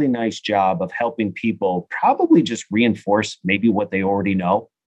really nice job of helping people probably just reinforce maybe what they already know.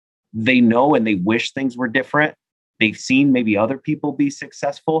 They know and they wish things were different. They've seen maybe other people be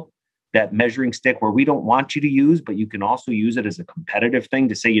successful. That measuring stick where we don't want you to use, but you can also use it as a competitive thing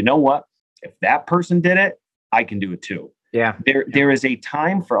to say, you know what, if that person did it, I can do it too. Yeah. There is a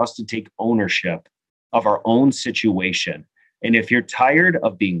time for us to take ownership of our own situation. And if you're tired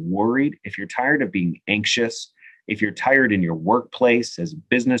of being worried, if you're tired of being anxious, if you're tired in your workplace as a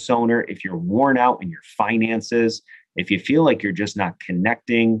business owner, if you're worn out in your finances, if you feel like you're just not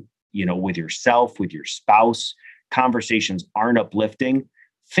connecting, with yourself, with your spouse, conversations aren't uplifting,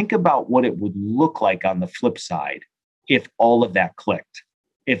 think about what it would look like on the flip side if all of that clicked.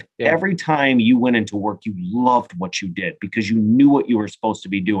 If every time you went into work, you loved what you did because you knew what you were supposed to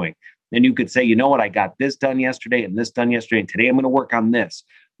be doing. Then you could say, you know what, I got this done yesterday and this done yesterday, and today I'm going to work on this.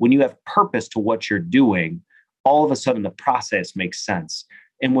 When you have purpose to what you're doing, all of a sudden the process makes sense.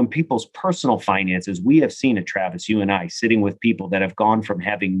 And when people's personal finances, we have seen it, Travis, you and I, sitting with people that have gone from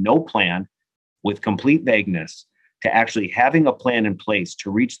having no plan with complete vagueness to actually having a plan in place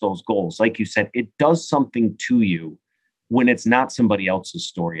to reach those goals. Like you said, it does something to you when it's not somebody else's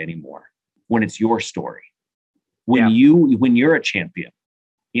story anymore, when it's your story, when you're a champion.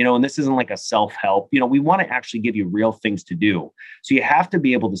 And this isn't like a self-help, we want to actually give you real things to do. So you have to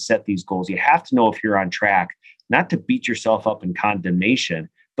be able to set these goals. You have to know if you're on track, not to beat yourself up in condemnation,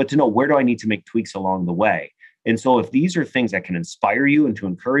 but to know, where do I need to make tweaks along the way? And so if these are things that can inspire you and to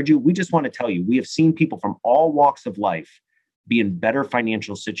encourage you, we just want to tell you, we have seen people from all walks of life be in better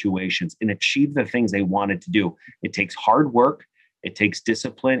financial situations and achieve the things they wanted to do. It takes hard work, it takes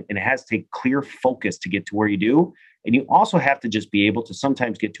discipline, and it has to take clear focus to get to where you do. And you also have to just be able to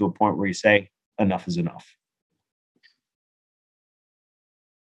sometimes get to a point where you say, enough is enough.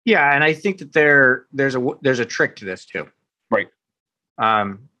 Yeah. And I think that there's a trick to this too. Right.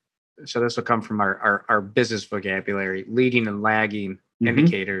 So this will come from our business vocabulary, leading and lagging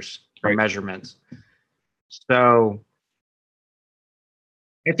indicators or measurements. So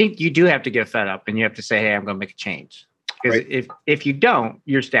I think you do have to get fed up and you have to say, hey, I'm going to make a change. Because if you don't,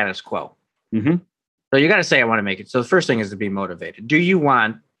 you're status quo. Mm-hmm. So you got to say, I want to make it. So the first thing is to be motivated. Do you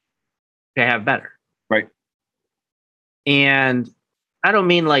want to have better? Right. And I don't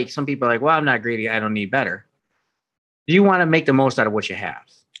mean like some people are like, well, I'm not greedy, I don't need better. Do you want to make the most out of what you have?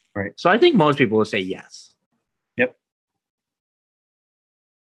 Right. So I think most people will say yes. Yep.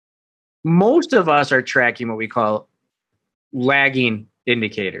 Most of us are tracking what we call lagging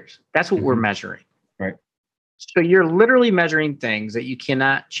indicators. That's what we're measuring. Right. So you're literally measuring things that you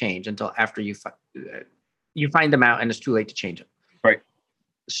cannot change until after you find them out and it's too late to change them. Right.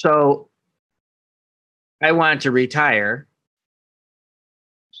 So I wanted to retire.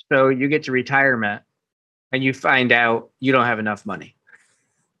 So you get to retirement and you find out you don't have enough money.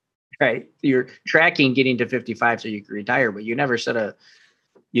 Right. You're tracking getting to 55 so you can retire, but you never set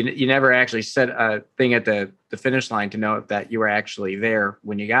you never actually set a thing at the finish line to know that you were actually there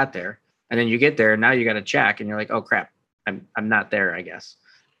when you got there. And then you get there and now you got to check and you're like, oh crap, I'm not there, I guess.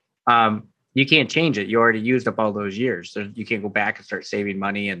 You can't change it. You already used up all those years. So you can't go back and start saving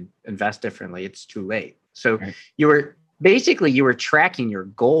money and invest differently. It's too late. So you were tracking your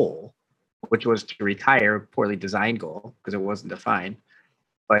goal, which was to retire, a poorly designed goal because it wasn't defined.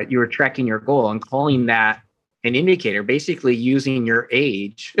 But you were tracking your goal and calling that an indicator, basically using your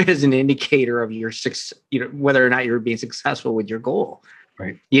age as an indicator of your success, whether or not you were being successful with your goal.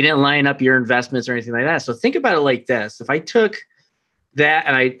 Right. You didn't line up your investments or anything like that. So think about it like this. If I took that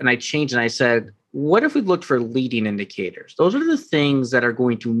and I changed and I said, what if we looked for leading indicators? Those are the things that are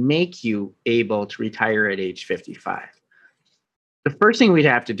going to make you able to retire at age 55. The first thing we'd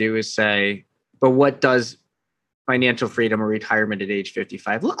have to do is say, but what does financial freedom or retirement at age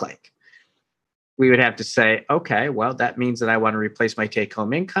 55 look like? We would have to say, okay, well, that means that I want to replace my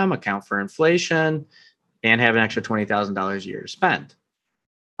take-home income, account for inflation, and have an extra $20,000 a year to spend.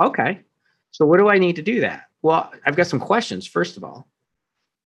 Okay, so what do I need to do that? Well, I've got some questions. First of all,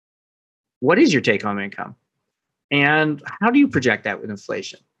 what is your take-home income? And how do you project that with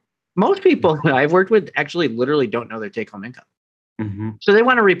inflation? Most people that I've worked with actually literally don't know their take-home income. Mm-hmm. So they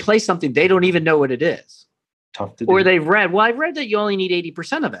want to replace something they don't even know what it is. Tough to do. Or they've read, well, I've read that you only need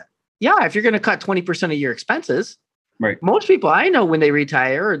 80% of it. Yeah, if you're going to cut 20% of your expenses, Right. Most people I know, when they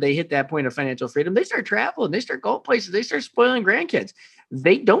retire or they hit that point of financial freedom, they start traveling, they start going places, they start spoiling grandkids.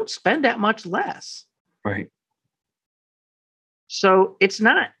 They don't spend that much less. Right. So it's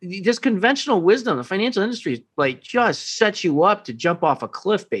not this conventional wisdom. The financial industry like just sets you up to jump off a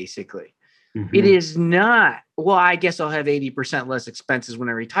cliff, basically. Mm-hmm. It is not, well, I guess I'll have 80% less expenses when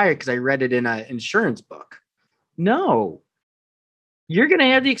I retire because I read it in an insurance book. No, you're going to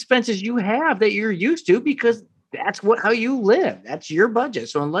have the expenses you have that you're used to because that's how you live. That's your budget.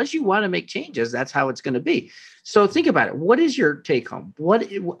 So unless you want to make changes, that's how it's going to be. So think about it. What is your take home?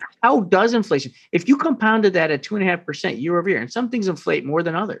 How does inflation, if you compounded that at 2.5% year over year, and some things inflate more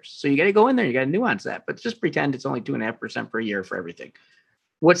than others. So you got to go in there, you got to nuance that, but just pretend it's only 2.5% per year for everything.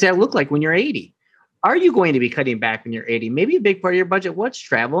 What's that look like when you're 80? Are you going to be cutting back when you're 80? Maybe a big part of your budget was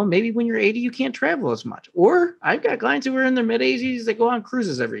travel. Maybe when you're 80, you can't travel as much. Or I've got clients who are in their mid 80s that go on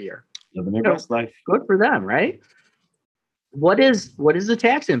cruises every year. Living their best life. Good for them, right? What is the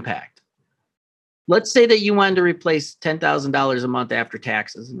tax impact? Let's say that you wanted to replace $10,000 a month after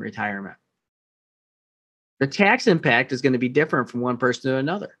taxes in retirement. The tax impact is going to be different from one person to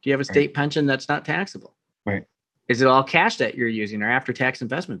another. Do you have a state pension that's not taxable? Right. Is it all cash that you're using or after-tax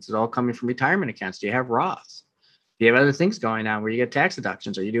investments? Is it all coming from retirement accounts? Do you have Roths? Do you have other things going on where you get tax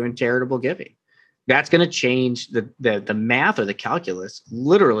deductions? Are you doing charitable giving? That's going to change the math or the calculus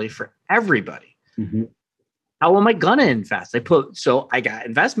literally for everybody. Mm-hmm. How am I going to invest? I got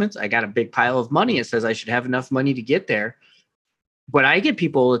investments. I got a big pile of money. It says I should have enough money to get there. But I get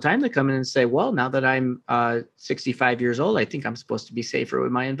people all the time that come in and say, well, now that I'm 65 years old, I think I'm supposed to be safer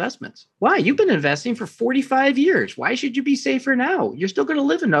with my investments. Why? You've been investing for 45 years. Why should you be safer now? You're still going to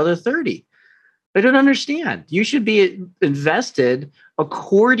live another 30. I don't understand. You should be invested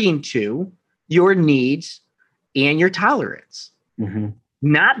according to your needs and your tolerance,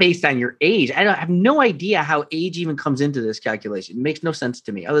 not based on your age. I have no idea how age even comes into this calculation. It makes no sense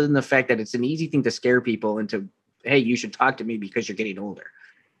to me, other than the fact that it's an easy thing to scare people into, hey, you should talk to me because you're getting older.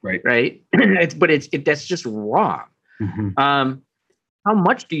 Right. That's just wrong. How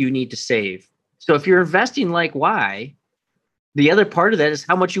much do you need to save? So if you're investing like Y, the other part of that is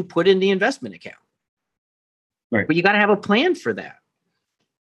how much you put in the investment account. Right. But you got to have a plan for that.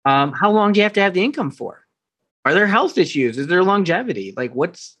 How long do you have to have the income for? Are there health issues? Is there longevity? Like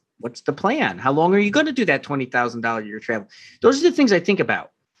what's the plan? How long are you going to do that $20,000 a year travel? Those are the things I think about.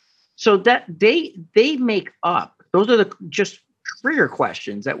 So that they make up, those are the just trigger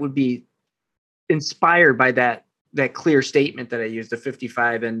questions that would be inspired by that clear statement that I used, the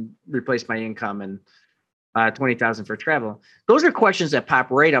 55 and replace my income and 20,000 for travel. Those are questions that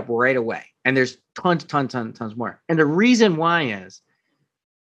pop right up right away. And there's tons more. And the reason why is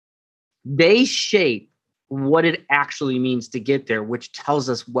they shape what it actually means to get there, which tells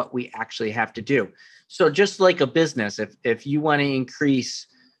us what we actually have to do. So just like a business, if you want to increase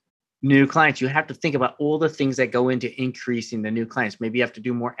new clients, you have to think about all the things that go into increasing the new clients. Maybe you have to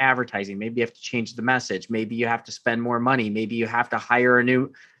do more advertising. Maybe you have to change the message. Maybe you have to spend more money. Maybe you have to hire a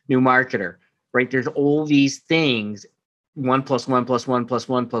new marketer, right? There's all these things, 1 + 1 + 1 +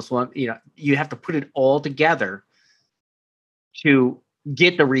 1 + 1. You have to put it all together to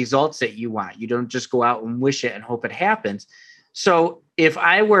get the results that you want. You don't just go out and wish it and hope it happens. So if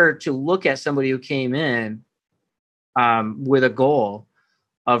I were to look at somebody who came in with a goal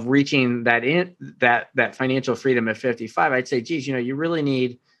of reaching that financial freedom at 55, I'd say, geez, you really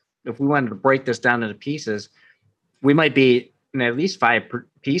need, if we wanted to break this down into pieces, we might be in at least 5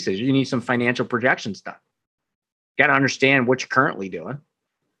 pieces. You need some financial projections done. You got to understand what you're currently doing,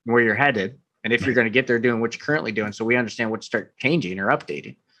 where you're headed, and if you're going to get there doing what you're currently doing, so we understand what to start changing or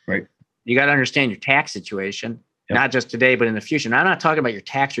updating. Right. You got to understand your tax situation, not just today, but in the future. Now, I'm not talking about your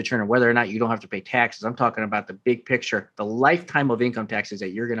tax return and whether or not you don't have to pay taxes. I'm talking about the big picture, the lifetime of income taxes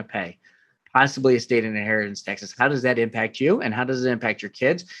that you're going to pay, possibly estate and inheritance taxes. How does that impact you? And how does it impact your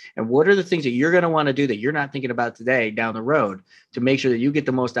kids? And what are the things that you're going to want to do that you're not thinking about today down the road to make sure that you get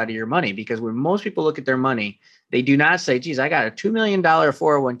the most out of your money? Because when most people look at their money, they do not say, geez, I got a $2 million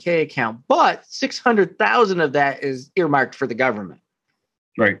 401k account, but 600,000 of that is earmarked for the government.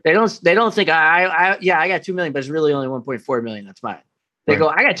 Right. They don't think I got 2 million, but it's really only 1.4 million. That's mine. They go,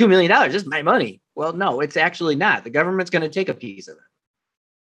 I got $2 million. This is my money. Well, no, it's actually not. The government's going to take a piece of it.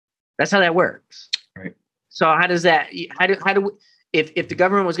 That's how that works. Right. So how does that, if the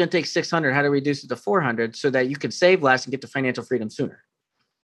government was going to take 600, how do we reduce it to 400 so that you can save less and get to financial freedom sooner?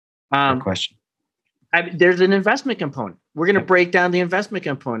 Good question. There's an investment component. We're going to break down the investment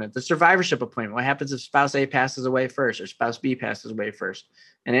component, the survivorship appointment. What happens if spouse A passes away first or spouse B passes away first?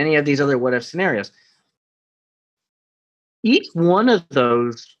 And any of these other what if scenarios. Each one of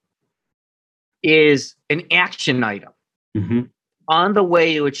those is an action item on the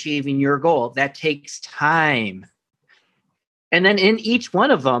way to achieving your goal. That takes time. And then in each one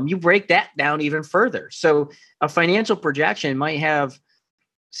of them, you break that down even further. So a financial projection might have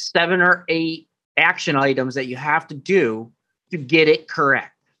 7 or 8 action items that you have to do to get it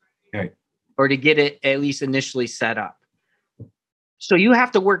correct, right, or to get it at least initially set up. So you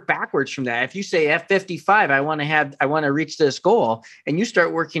have to work backwards from that. If you say at 55, I want to reach this goal, and you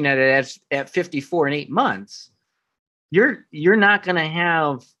start working at it at 54 in 8 months, you're not going to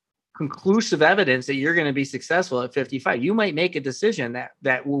have conclusive evidence that you're going to be successful at 55. You might make a decision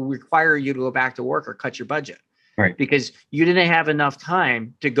that will require you to go back to work or cut your budget. Right. Because you didn't have enough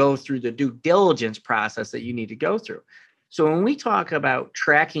time to go through the due diligence process that you need to go through. So when we talk about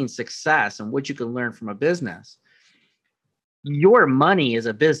tracking success and what you can learn from a business, your money is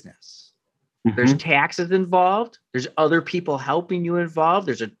a business. There's taxes involved. There's other people helping you involved.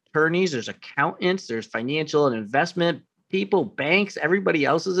 There's attorneys, there's accountants, there's financial and investment people, banks, everybody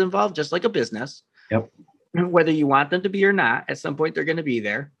else is involved, just like a business. Yep. Whether you want them to be or not, at some point they're going to be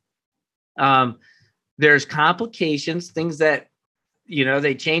there. There's complications, things that,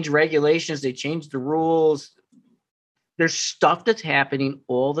 they change regulations, they change the rules. There's stuff that's happening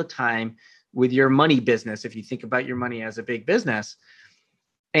all the time with your money business, if you think about your money as a big business.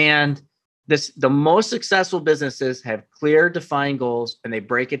 And the most successful businesses have clear, defined goals, and they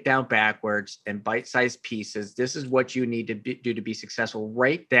break it down backwards in bite-sized pieces. This is what you need to do to be successful,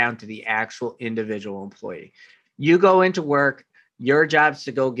 right down to the actual individual employee. You go into work, your job's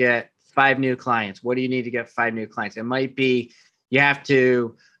to go get 5 new clients. What do you need to get 5 new clients? It might be you have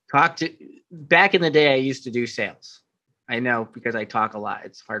to back in the day, I used to do sales. I know, because I talk a lot.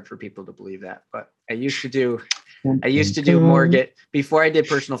 It's hard for people to believe that, but I used to do mortgage. Before I did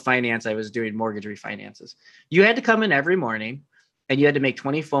personal finance, I was doing mortgage refinances. You had to come in every morning and you had to make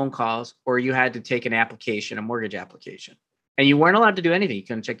 20 phone calls, or you had to take an application, a mortgage application. And you weren't allowed to do anything. You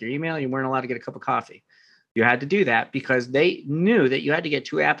couldn't check your email. You weren't allowed to get a cup of coffee. You had to do that because they knew that you had to get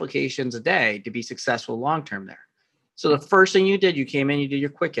 2 applications a day to be successful long-term there. So the first thing you did, you came in, you did your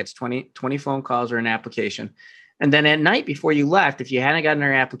quick hits, 20 phone calls or an application. And then at night before you left, if you hadn't gotten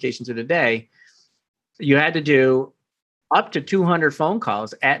your applications of the day, you had to do up to 200 phone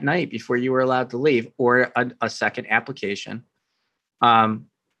calls at night before you were allowed to leave, or a second application.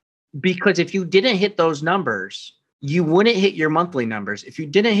 Because if you didn't hit those numbers, you wouldn't hit your monthly numbers. If you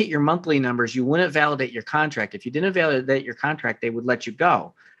didn't hit your monthly numbers, you wouldn't validate your contract. If you didn't validate your contract, they would let you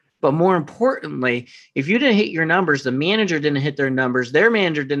go. But more importantly, if you didn't hit your numbers, the manager didn't hit their numbers, their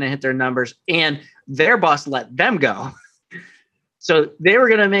manager didn't hit their numbers, and their boss let them go. So they were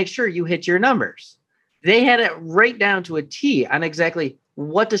going to make sure you hit your numbers. They had it right down to a T on exactly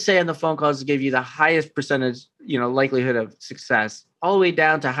what to say on the phone calls to give you the highest percentage, likelihood of success, all the way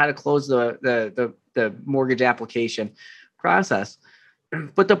down to how to close the mortgage application process.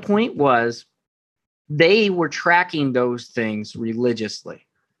 But the point was, they were tracking those things religiously.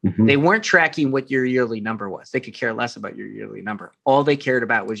 They weren't tracking what your yearly number was. They could care less about your yearly number. All they cared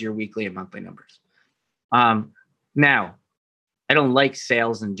about was your weekly and monthly numbers. Now, I don't like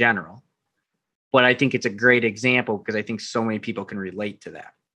sales in general, but I think it's a great example because I think so many people can relate to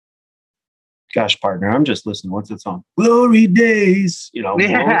that. Gosh, partner, I'm just listening. What's that song? Glory days,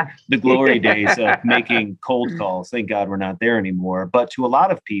 the glory days of making cold calls. Thank God we're not there anymore. But to a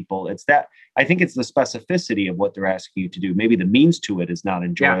lot of people, it's that, I think it's the specificity of what they're asking you to do. Maybe the means to it is not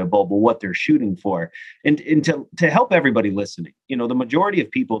enjoyable, but what they're shooting for. And to help everybody listening, the majority of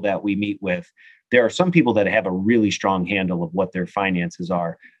people that we meet with, there are some people that have a really strong handle of what their finances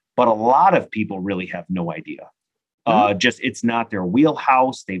are, but a lot of people really have no idea. It's not their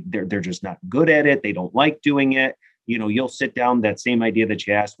wheelhouse. They're just not good at it. They don't like doing it. You'll sit down, that same idea that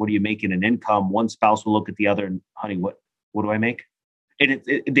you asked, what do you make in an income? One spouse will look at the other and, honey, what do I make? And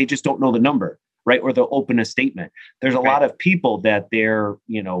they just don't know the number, right? Or they'll open a statement. There's a lot of people that they're,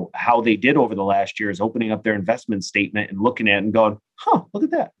 how they did over the last year is opening up their investment statement and looking at it and going, look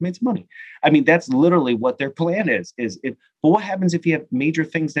at that, made some money. I mean, that's literally what their plan is. But what happens if you have major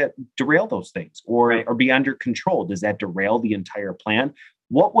things that derail those things or are beyond your control? Does that derail the entire plan?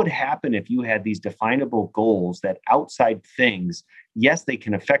 What would happen if you had these definable goals that outside things, yes, they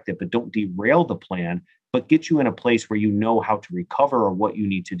can affect it, but don't derail the plan, but get you in a place where you know how to recover or what you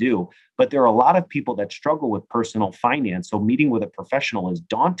need to do. But there are a lot of people that struggle with personal finance. So meeting with a professional is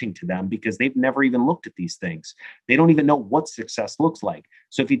daunting to them because they've never even looked at these things. They don't even know what success looks like.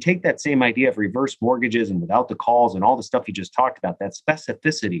 So if you take that same idea of reverse mortgages and without the calls and all the stuff you just talked about, that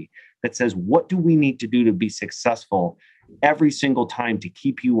specificity that says, what do we need to do to be successful every single time to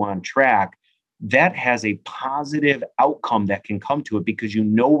keep you on track? that has a positive outcome that can come to it because you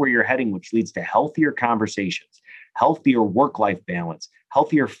know where you're heading, which leads to healthier conversations, healthier work-life balance,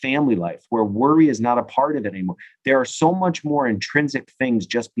 healthier family life, where worry is not a part of it anymore. There are so much more intrinsic things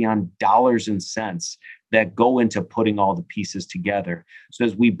just beyond dollars and cents that go into putting all the pieces together. So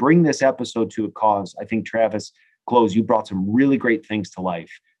as we bring this episode to a cause, I think, Travis, close, you brought some really great things to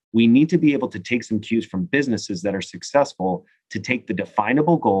life. We need to be able to take some cues from businesses that are successful to take the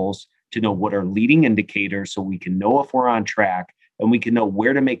definable goals, to know what are leading indicators so we can know if we're on track and we can know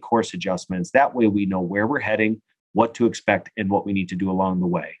where to make course adjustments. That way we know where we're heading, what to expect, and what we need to do along the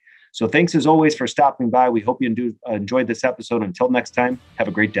way. So thanks as always for stopping by. We hope you enjoyed this episode. Until next time, have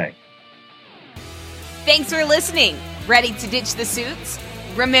a great day. Thanks for listening. Ready to ditch the suits?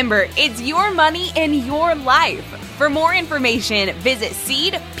 Remember, it's your money and your life. For more information, visit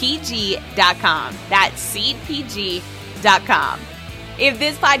seedpg.com. That's seedpg.com. If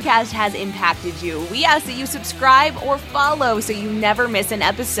this podcast has impacted you, we ask that you subscribe or follow so you never miss an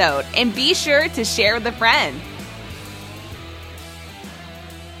episode. And be sure to share with a friend.